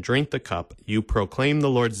bread and drink the cup, you proclaim the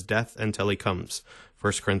Lord's death until he comes."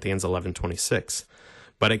 1 Corinthians 11:26.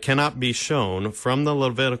 But it cannot be shown from the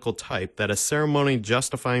Levitical type that a ceremony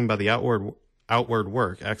justifying by the outward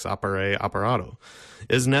work, ex opere operato,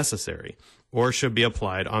 is necessary, or should be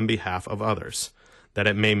applied on behalf of others, that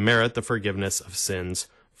it may merit the forgiveness of sins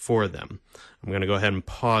for them. I'm going to go ahead and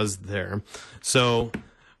pause there. So,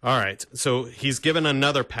 all right. So he's given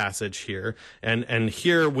another passage here, and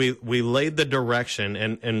here we laid the direction,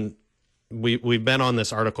 and we've been on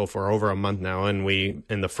this article for over a month now, and we,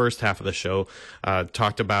 in the first half of the show,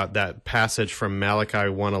 talked about that passage from Malachi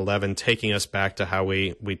 1:11, taking us back to how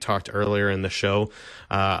we talked earlier in the show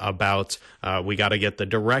about we got to get the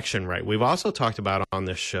direction right. We've also talked about on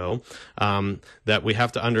this show that we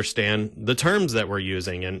have to understand the terms that we're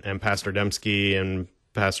using, and Pastor Dembski and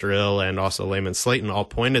Pastor Ill and also Layman Slayton all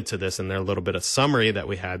pointed to this in their little bit of summary that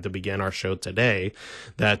we had to begin our show today,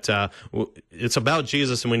 that it's about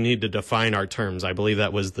Jesus and we need to define our terms. I believe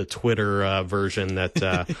that was the Twitter version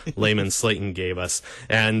that Layman Slayton gave us.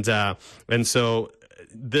 And so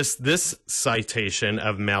this citation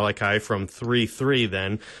of Malachi from 3:3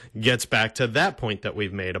 then gets back to that point that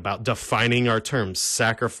we've made about defining our terms,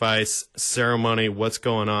 sacrifice, ceremony, what's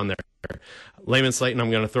going on there. Layman Slayton,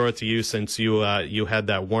 I'm going to throw it to you, since you had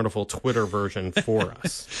that wonderful Twitter version for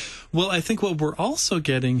us. Well, I think what we're also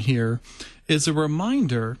getting here is a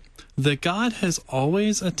reminder that God has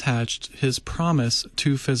always attached his promise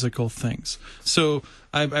to physical things. So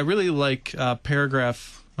I really like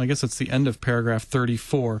paragraph, I guess it's the end of paragraph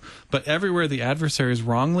 34, but everywhere the adversaries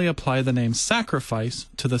wrongly apply the name sacrifice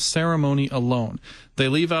to the ceremony alone. They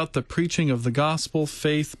leave out the preaching of the gospel,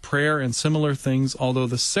 faith, prayer, and similar things, although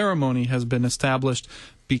the ceremony has been established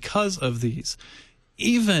because of these.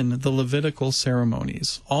 Even the Levitical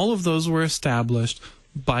ceremonies, all of those were established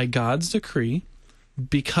by God's decree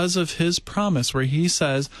because of his promise, where he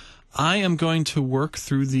says, I am going to work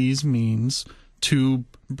through these means to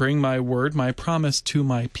bring my word, my promise to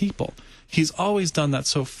my people. He's always done that.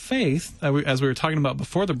 So faith, as we were talking about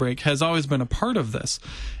before the break, has always been a part of this.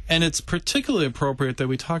 And it's particularly appropriate that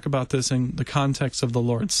we talk about this in the context of the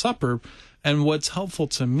Lord's Supper. And what's helpful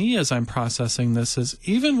to me as I'm processing this is,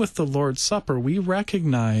 even with the Lord's Supper, we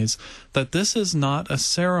recognize that this is not a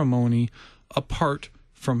ceremony apart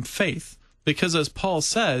from faith. Because as Paul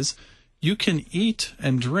says, you can eat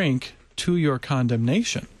and drink to your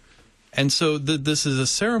condemnation. And so this is a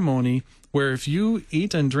ceremony where if you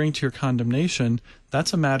eat and drink to your condemnation,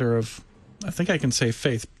 that's a matter of, I think I can say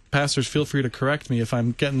faith. Pastors, feel free to correct me if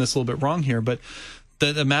I'm getting this a little bit wrong here, but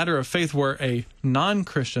the matter of faith where a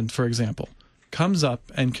non-Christian, for example, comes up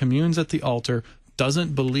and communes at the altar,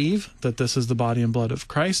 doesn't believe that this is the body and blood of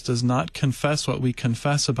Christ, does not confess what we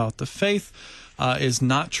confess about the faith, is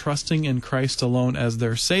not trusting in Christ alone as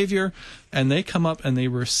their Savior, and they come up and they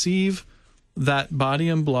receive that body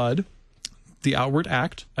and blood, the outward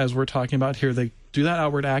act, as we're talking about here, they do that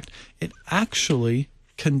outward act, it actually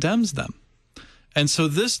condemns them. And so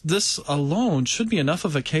this alone should be enough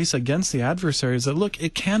of a case against the adversaries that, look,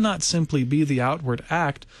 it cannot simply be the outward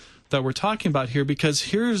act that we're talking about here,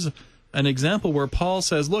 because here's an example where Paul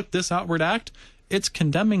says, look, this outward act, it's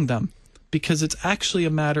condemning them because it's actually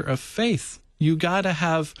a matter of faith. You got to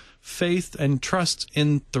have faith and trust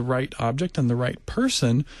in the right object and the right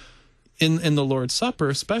person in the Lord's Supper,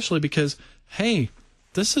 especially because, hey,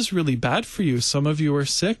 this is really bad for you. Some of you are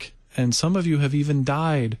sick, and some of you have even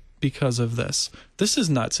died because of this. This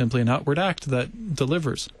is not simply an outward act that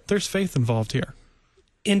delivers. There's faith involved here.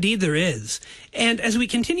 Indeed, there is. And as we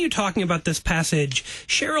continue talking about this passage,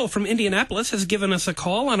 Cheryl from Indianapolis has given us a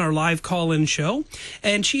call on our live call-in show,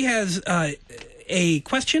 and she has a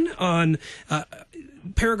question on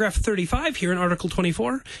paragraph 35 here in Article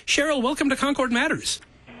 24. Cheryl, welcome to Concord Matters.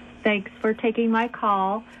 Thanks for taking my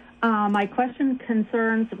call. My question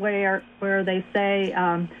concerns where they say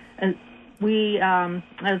a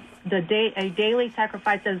daily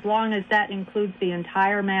sacrifice, as long as that includes the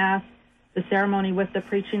entire Mass, the ceremony with the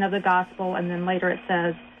preaching of the gospel, and then later it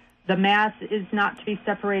says the Mass is not to be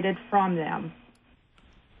separated from them.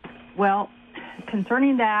 Well,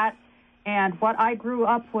 concerning that, and what I grew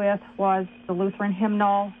up with was the Lutheran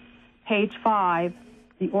hymnal, page 5,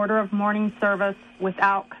 the order of morning service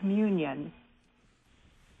without communion.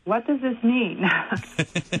 what does this mean?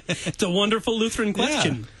 It's a wonderful Lutheran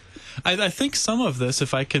question. I think some of this,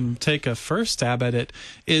 if I can take a first stab at it,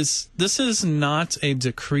 is this is not a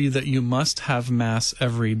decree that you must have Mass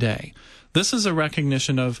every day. This is a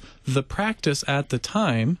recognition of the practice at the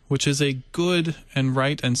time, which is a good and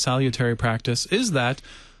right and salutary practice, is that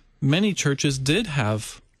many churches did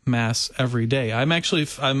have Mass every day.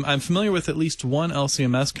 I'm familiar with at least one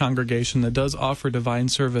LCMS congregation that does offer divine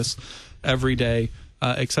service every day,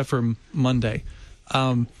 except for Monday.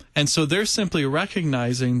 And so they're simply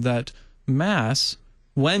recognizing that Mass,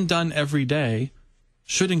 when done every day,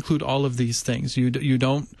 should include all of these things. You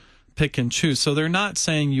don't pick and choose. So they're not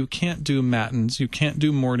saying you can't do matins, you can't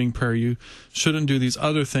do morning prayer, you shouldn't do these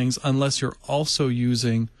other things unless you're also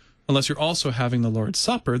having the Lord's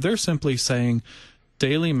Supper. They're simply saying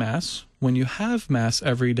daily Mass, when you have Mass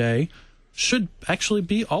every day, should actually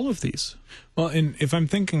be all of these. Well, and if I'm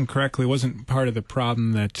thinking correctly, wasn't part of the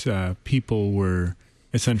problem that people were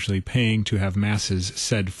essentially paying to have Masses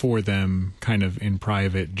said for them kind of in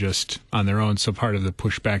private, just on their own? So part of the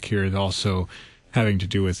pushback here is also having to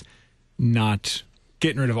do with not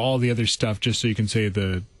getting rid of all the other stuff just so you can say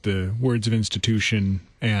the words of institution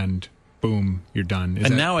and boom, you're done.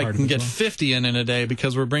 And now I can get 50 in a day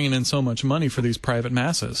because we're bringing in so much money for these private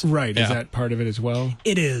Masses. Right. Yeah. Is that part of it as well?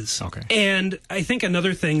 It is. Okay. And I think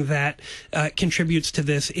another thing that contributes to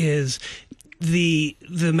this is the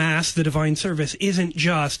Mass, the divine service, isn't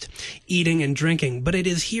just eating and drinking, but it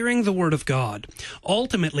is hearing the Word of God.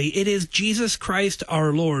 Ultimately, it is Jesus Christ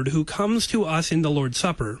our Lord who comes to us in the Lord's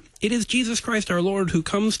Supper. It is Jesus Christ our Lord who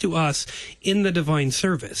comes to us in the divine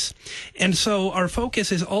service. And so our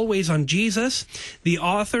focus is always on Jesus, the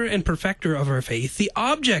author and perfecter of our faith, the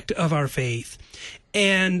object of our faith.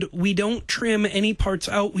 And we don't trim any parts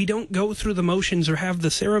out. We don't go through the motions or have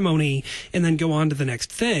the ceremony and then go on to the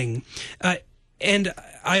next thing. And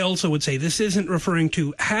I also would say this isn't referring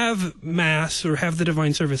to have Mass or have the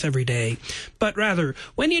divine service every day, but rather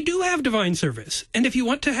when you do have divine service, and if you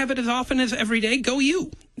want to have it as often as every day, go you.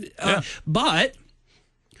 But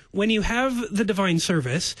when you have the divine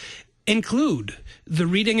service, include the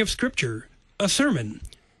reading of Scripture, a sermon,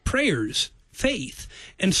 prayers, faith,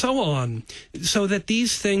 and so on, so that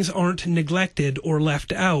these things aren't neglected or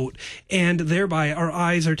left out, and thereby our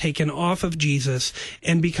eyes are taken off of Jesus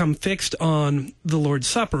and become fixed on the Lord's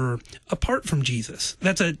Supper apart from Jesus.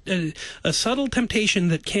 That's a subtle temptation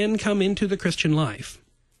that can come into the Christian life.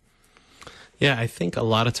 Yeah, I think a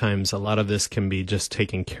lot of times, a lot of this can be just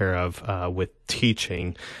taken care of with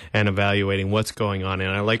teaching and evaluating what's going on.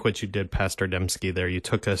 And I like what you did, Pastor Dembski, there. You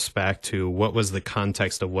took us back to what was the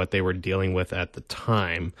context of what they were dealing with at the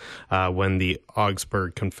time when the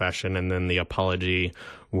Augsburg Confession and then the Apology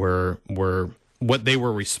were what they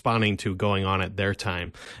were responding to going on at their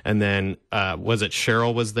time. And then, was it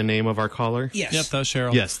Cheryl was the name of our caller? Yes. Yep, that was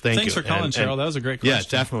Cheryl. Yes, thanks you. Thanks for calling, Cheryl. That was a great question. Yeah,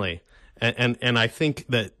 definitely. And I think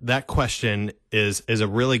that question is a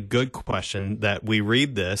really good question, that we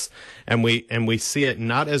read this and we see it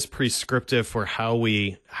not as prescriptive for how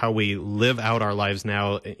we live out our lives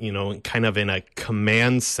now, kind of in a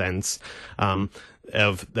command sense,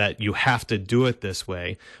 of that you have to do it this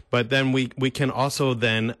way. But then we can also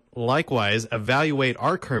then likewise evaluate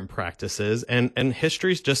our current practices, and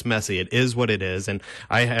history's just messy. It is what it is. And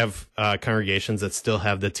I have congregations that still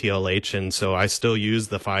have the TLH, and so I still use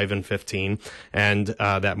the 5 and 15 and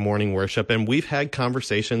that morning worship. And we've had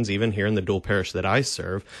conversations even here in the dual parish that I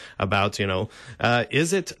serve about,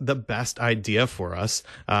 is it the best idea for us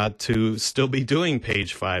to still be doing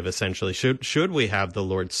page 5 essentially? Should we have the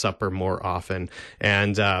Lord's Supper more often?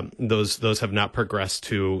 And those have not progressed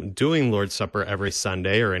to doing Lord's Supper every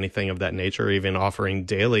Sunday or anything of that nature, or even offering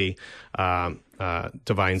daily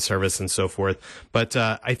divine service and so forth. But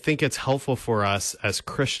I think it's helpful for us as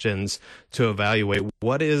Christians to evaluate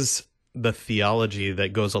what is the theology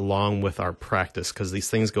that goes along with our practice, because these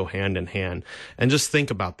things go hand in hand, and just think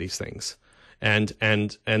about these things. And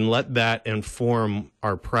let that inform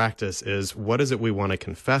our practice. Is what is it we want to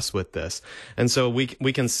confess with this? And so we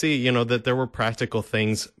can see, that there were practical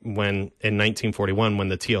things when in 1941, when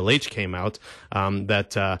the TLH came out,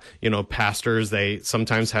 that pastors, they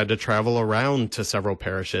sometimes had to travel around to several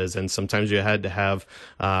parishes, and sometimes you had to have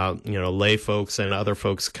lay folks and other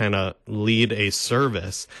folks kind of lead a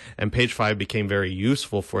service. And page 5 became very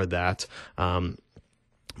useful for that.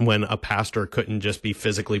 when a pastor couldn't just be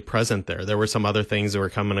physically present there. There were some other things that were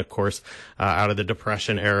coming, of course, out of the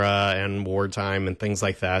Depression era and wartime and things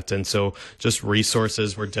like that. And so just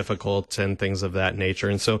resources were difficult and things of that nature.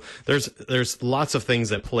 And so there's lots of things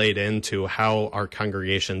that played into how our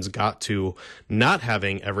congregations got to not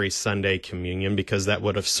having every Sunday communion, because that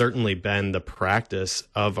would have certainly been the practice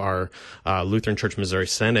of our Lutheran Church Missouri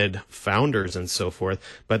Synod founders and so forth.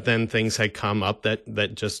 But then things had come up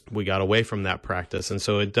that just we got away from that practice. And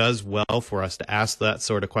so it does well for us to ask that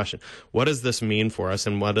sort of question. What does this mean for us,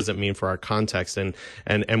 and what does it mean for our context? And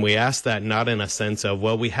we ask that not in a sense of,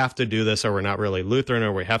 well, we have to do this or we're not really Lutheran,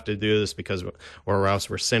 or we have to do this because or else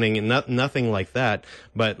we're sinning, and nothing like that,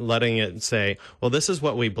 but letting it say, well, this is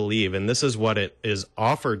what we believe and this is what it is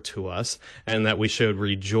offered to us, and that we should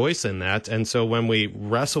rejoice in that. And so when we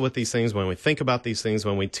wrestle with these things, when we think about these things,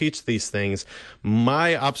 when we teach these things,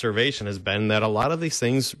 my observation has been that a lot of these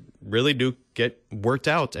things really do get worked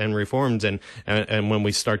out and reformed, and when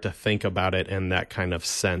we start to think about it in that kind of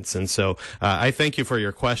sense. And so I thank you for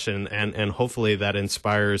your question, and hopefully that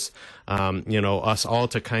inspires us all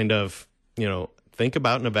to kind of think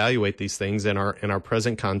about and evaluate these things in our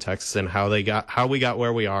present contexts, and how we got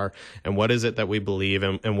where we are, and what is it that we believe,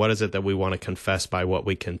 and what is it that we want to confess by what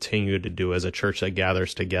we continue to do as a church that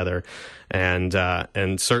gathers together. And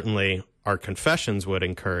certainly our confessions would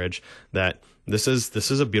encourage that this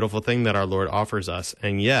is a beautiful thing that our Lord offers us.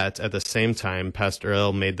 And yet, at the same time, Pastor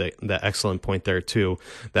Ill made the excellent point there too,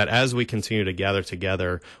 that as we continue to gather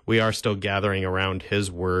together, we are still gathering around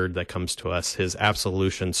His word that comes to us, His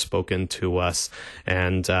absolution spoken to us.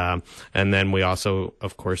 And then we also,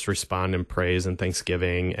 of course, respond in praise and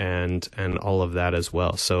thanksgiving and all of that as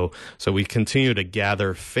well. So we continue to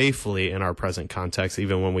gather faithfully in our present context,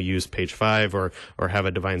 even when we use page 5 or have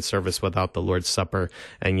a divine service without the Lord's Supper.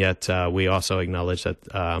 And yet, we also acknowledge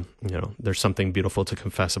that there's something beautiful to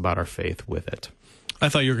confess about our faith with it. I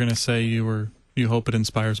thought you were going to say you hope it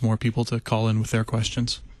inspires more people to call in with their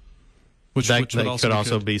questions. Which could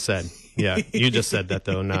also be said. Yeah, you just said that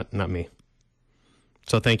though, not me.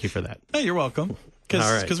 So thank you for that. Hey, you're welcome.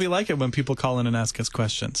 Because we like it when people call in and ask us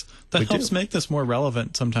questions. That helps make this more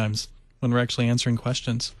relevant sometimes when we're actually answering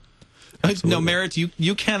questions. Absolutely. No, Merritt,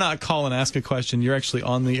 you cannot call and ask a question. You're actually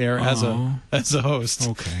on the air as a host.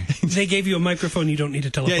 Okay. They gave you a microphone. You don't need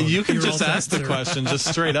a telephone. Yeah, you can just ask the question just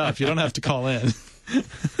straight up. You don't have to call in.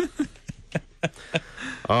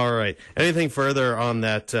 All right. Anything further on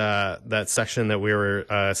that section that we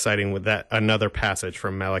were citing with that another passage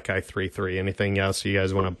from Malachi 3:3? Anything else you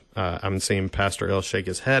guys want to? I'm seeing Pastor Ill shake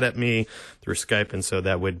his head at me through Skype, and so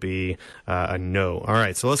that would be a no. All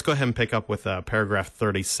right. So let's go ahead and pick up with paragraph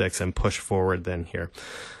 36 and push forward then here.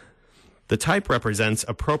 The type represents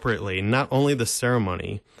appropriately not only the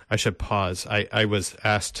ceremony. I should pause. I was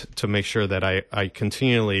asked to make sure that I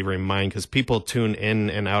continually remind, because people tune in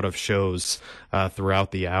and out of shows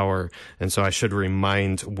throughout the hour, and so I should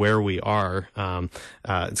remind where we are.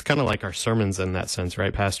 It's kind of like our sermons in that sense,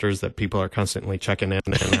 right, pastors? That people are constantly checking in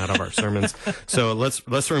and out of our sermons. So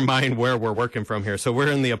let's remind where we're working from here. So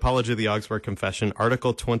we're in the Apology of the Augsburg Confession,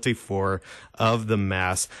 Article 24 of the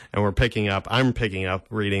Mass, and I'm picking up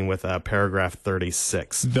reading with paragraph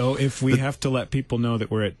 36. Though if we have to let people know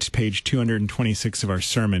that we're at page 226 of our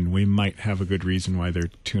sermon, we might have a good reason why they're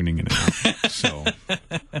tuning in and out. So,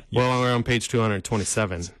 well, we're on page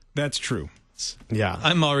 227. That's true. Yeah.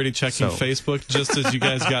 I'm already checking Facebook just as you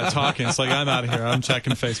guys got talking. It's like, I'm out of here. I'm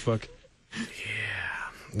checking Facebook. Yeah.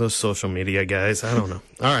 Those social media guys. I don't know.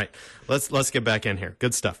 All right. Let's get back in here.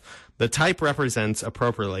 Good stuff. The type represents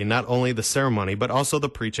appropriately not only the ceremony, but also the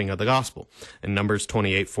preaching of the gospel. In Numbers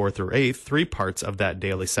 28:4-8, 3 parts of that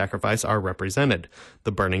daily sacrifice are represented: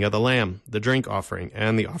 the burning of the lamb, the drink offering,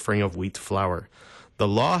 and the offering of wheat flour. The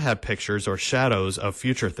law had pictures or shadows of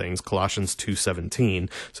future things, Colossians 2:17.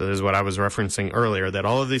 So this is what I was referencing earlier, that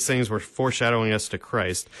all of these things were foreshadowing us to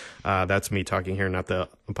Christ. That's me talking here, not the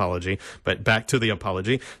apology, but back to the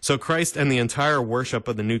apology. So Christ and the entire worship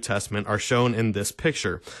of the New Testament are shown in this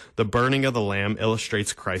picture. The burning of the lamb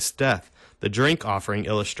illustrates Christ's death. The drink offering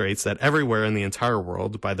illustrates that everywhere in the entire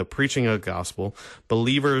world, by the preaching of the gospel,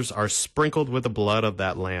 believers are sprinkled with the blood of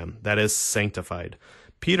that lamb, that is, sanctified.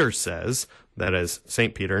 Peter says, that is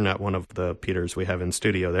St. Peter, not one of the Peters we have in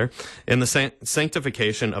studio there, in the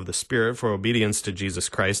sanctification of the Spirit for obedience to Jesus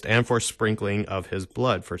Christ and for sprinkling of his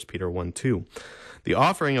blood, 1 Peter 1:2. The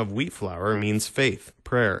offering of wheat flour means faith,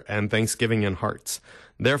 prayer, and thanksgiving in hearts.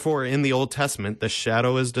 Therefore, in the Old Testament, the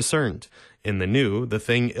shadow is discerned. In the New, the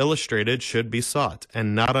thing illustrated should be sought,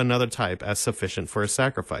 and not another type as sufficient for a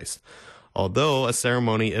sacrifice. Although a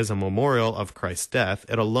ceremony is a memorial of Christ's death,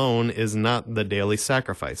 it alone is not the daily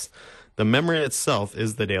sacrifice. The memory itself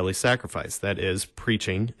is the daily sacrifice, that is,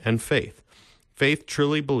 preaching and faith. Faith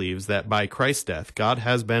truly believes that by Christ's death, God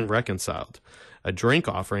has been reconciled. A drink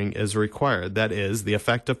offering is required, that is, the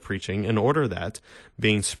effect of preaching, in order that,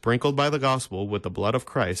 being sprinkled by the gospel with the blood of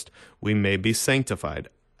Christ, we may be sanctified,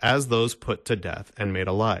 as those put to death and made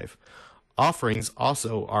alive. Offerings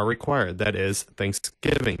also are required, that is,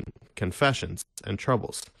 thanksgiving, confessions, and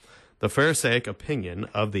troubles. The Pharisaic opinion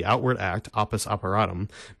of the outward act, opus operatum,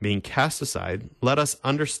 being cast aside, let us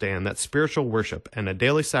understand that spiritual worship and a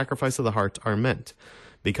daily sacrifice of the heart are meant,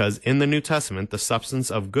 because in the New Testament the substance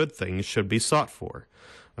of good things should be sought for.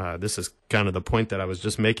 This is kind of the point that I was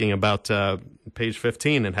just making about page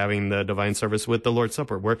 15 and having the divine service with the Lord's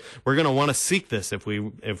Supper. We're going to want to seek this if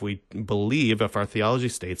we believe, if our theology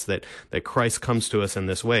states that Christ comes to us in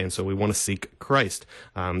this way, and so we want to seek Christ.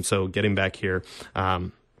 So getting back here.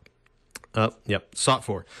 Sought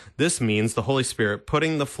for. This means the Holy Spirit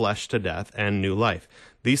putting the flesh to death and new life.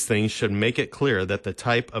 These things should make it clear that the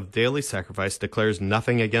type of daily sacrifice declares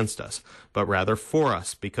nothing against us, but rather for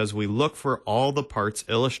us, because we look for all the parts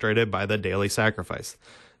illustrated by the daily sacrifice.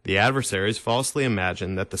 The adversaries falsely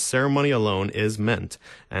imagine that the ceremony alone is meant,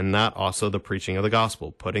 and not also the preaching of the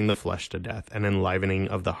gospel, putting the flesh to death and enlivening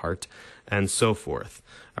of the heart, and so forth.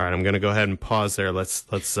 All right, I'm going to go ahead and pause there. Let's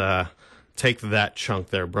take that chunk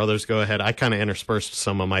there. Brothers, go ahead. I kind of interspersed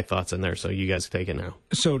some of my thoughts in there, so you guys take it now.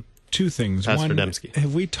 So, two things. Pastor One, Dembski.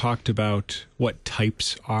 Have we talked about what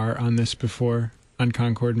types are on this before, on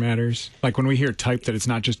Concord Matters? Like when we hear type, that it's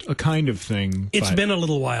not just a kind of thing. It's been a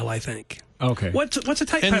little while, I think. Okay. What's a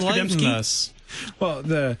type, Pastor Dembski? Us. Well,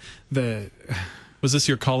 the Was this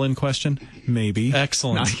your call-in question? Maybe.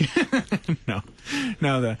 Excellent. No.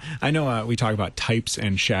 I know we talk about types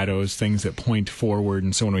and shadows, things that point forward,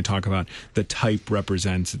 and so when we talk about the type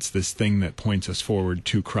represents, it's this thing that points us forward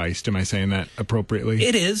to Christ. Am I saying that appropriately?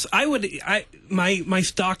 It is. My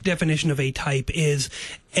stock definition of a type is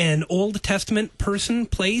an Old Testament person,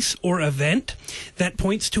 place, or event that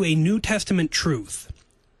points to a New Testament truth.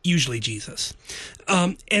 Usually Jesus.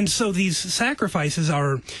 And so these sacrifices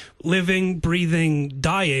are living, breathing,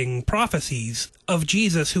 dying prophecies of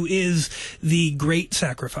Jesus, who is the great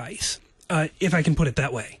sacrifice, if I can put it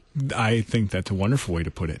that way. I think that's a wonderful way to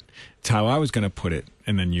put it. It's how I was going to put it,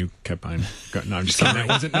 and then you kept on. No, I'm just kidding. That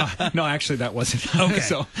wasn't. No, actually, that wasn't. Okay.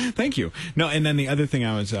 So, thank you. No, and then the other thing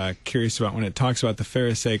I was curious about when it talks about the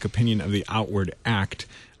Pharisaic opinion of the outward act,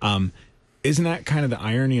 isn't that kind of the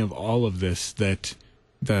irony of all of this, that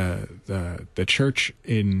the church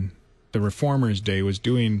in the Reformers' day was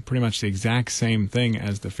doing pretty much the exact same thing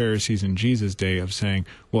as the Pharisees in Jesus' day, of saying,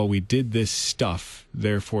 well, we did this stuff,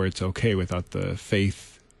 therefore it's okay without the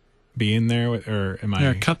faith being there? Or am I...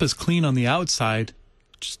 Our cup is clean on the outside,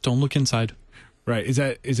 just don't look inside. Right. Is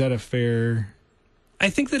that a fair... I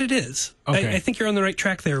think that it is. Okay. I think you're on the right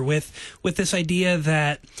track there with this idea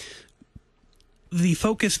that the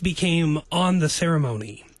focus became on the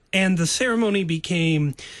ceremony. And the ceremony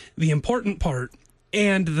became the important part,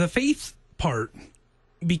 and the faith part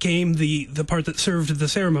became the part that served the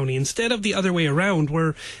ceremony, instead of the other way around,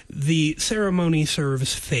 where the ceremony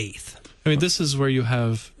serves faith. I mean, this is where you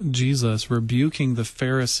have Jesus rebuking the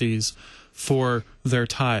Pharisees for their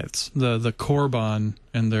tithes, the korban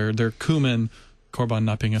and their cumin, korban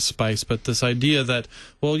not being a spice, but this idea that,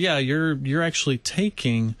 well, yeah, you're actually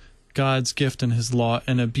taking God's gift and his law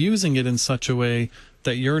and abusing it in such a way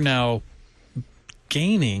that you're now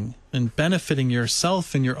gaining and benefiting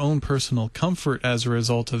yourself and your own personal comfort as a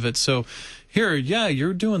result of it. So here, yeah,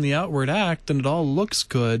 you're doing the outward act and it all looks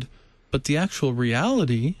good, but the actual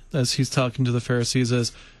reality, as he's talking to the Pharisees,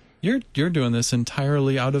 is you're doing this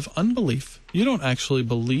entirely out of unbelief. You don't actually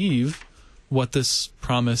believe what this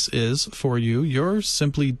promise is for you. You're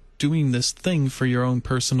simply doing this thing for your own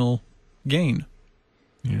personal gain.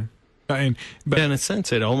 Yeah. But in a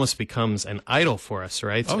sense, it almost becomes an idol for us,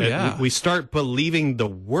 right? Oh, yeah. We start believing the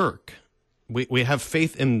work. We have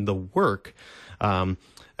faith in the work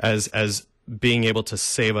as being able to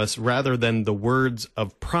save us, rather than the words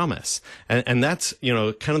of promise. And that's,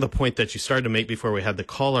 kind of the point that you started to make before we had the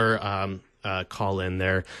caller call in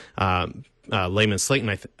there. Layman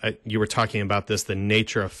Slayton, you were talking about this, the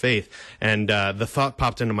nature of faith, and the thought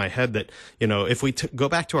popped into my head that, if we go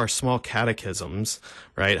back to our small catechisms,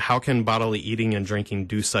 right, how can bodily eating and drinking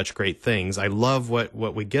do such great things? I love what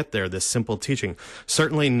we get there, this simple teaching.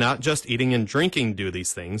 Certainly not just eating and drinking do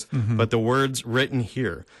these things, but the words written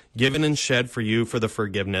here, given and shed for you for the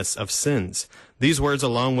forgiveness of sins. These words,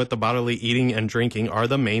 along with the bodily eating and drinking, are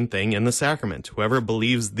the main thing in the sacrament. Whoever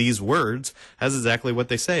believes these words has exactly what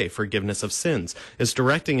they say, forgiveness of sins. It's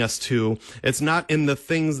directing us to, it's not in the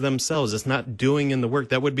things themselves. It's not doing in the work.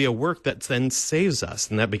 That would be a work that then saves us,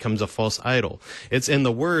 and that becomes a false idol. It's in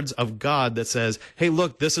the words of God that says, hey,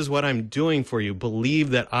 look, this is what I'm doing for you. Believe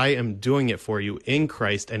that I am doing it for you in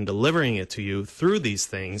Christ and delivering it to you through these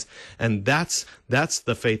things. And that's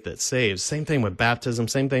the faith that saves. Same thing with baptism,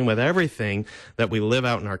 same thing with everything that we live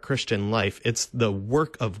out in our Christian life. It's the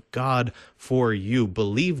work of God for you.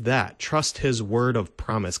 Believe that. Trust his word of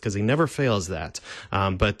promise, because he never fails that.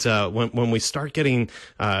 But when we start getting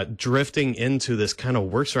drifting into this kind of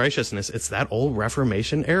works righteousness, it's that old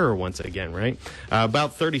Reformation error once again, right?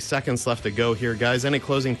 About 30 seconds left to go here, guys. Any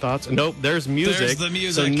closing thoughts? Nope, there's music. There's the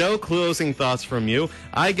music. So no closing thoughts from you.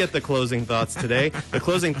 I get the closing thoughts today. The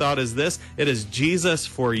closing thought is this: it is Jesus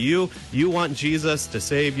for you. You want Jesus to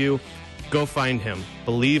save you. Go find him.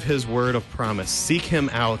 Believe his word of promise. Seek him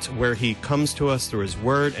out where he comes to us through his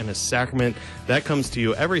word and his sacrament. That comes to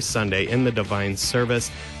you every Sunday in the divine service.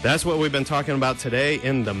 That's what we've been talking about today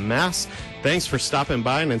in the Mass. Thanks for stopping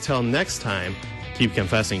by, and until next time, keep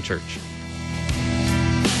confessing, church.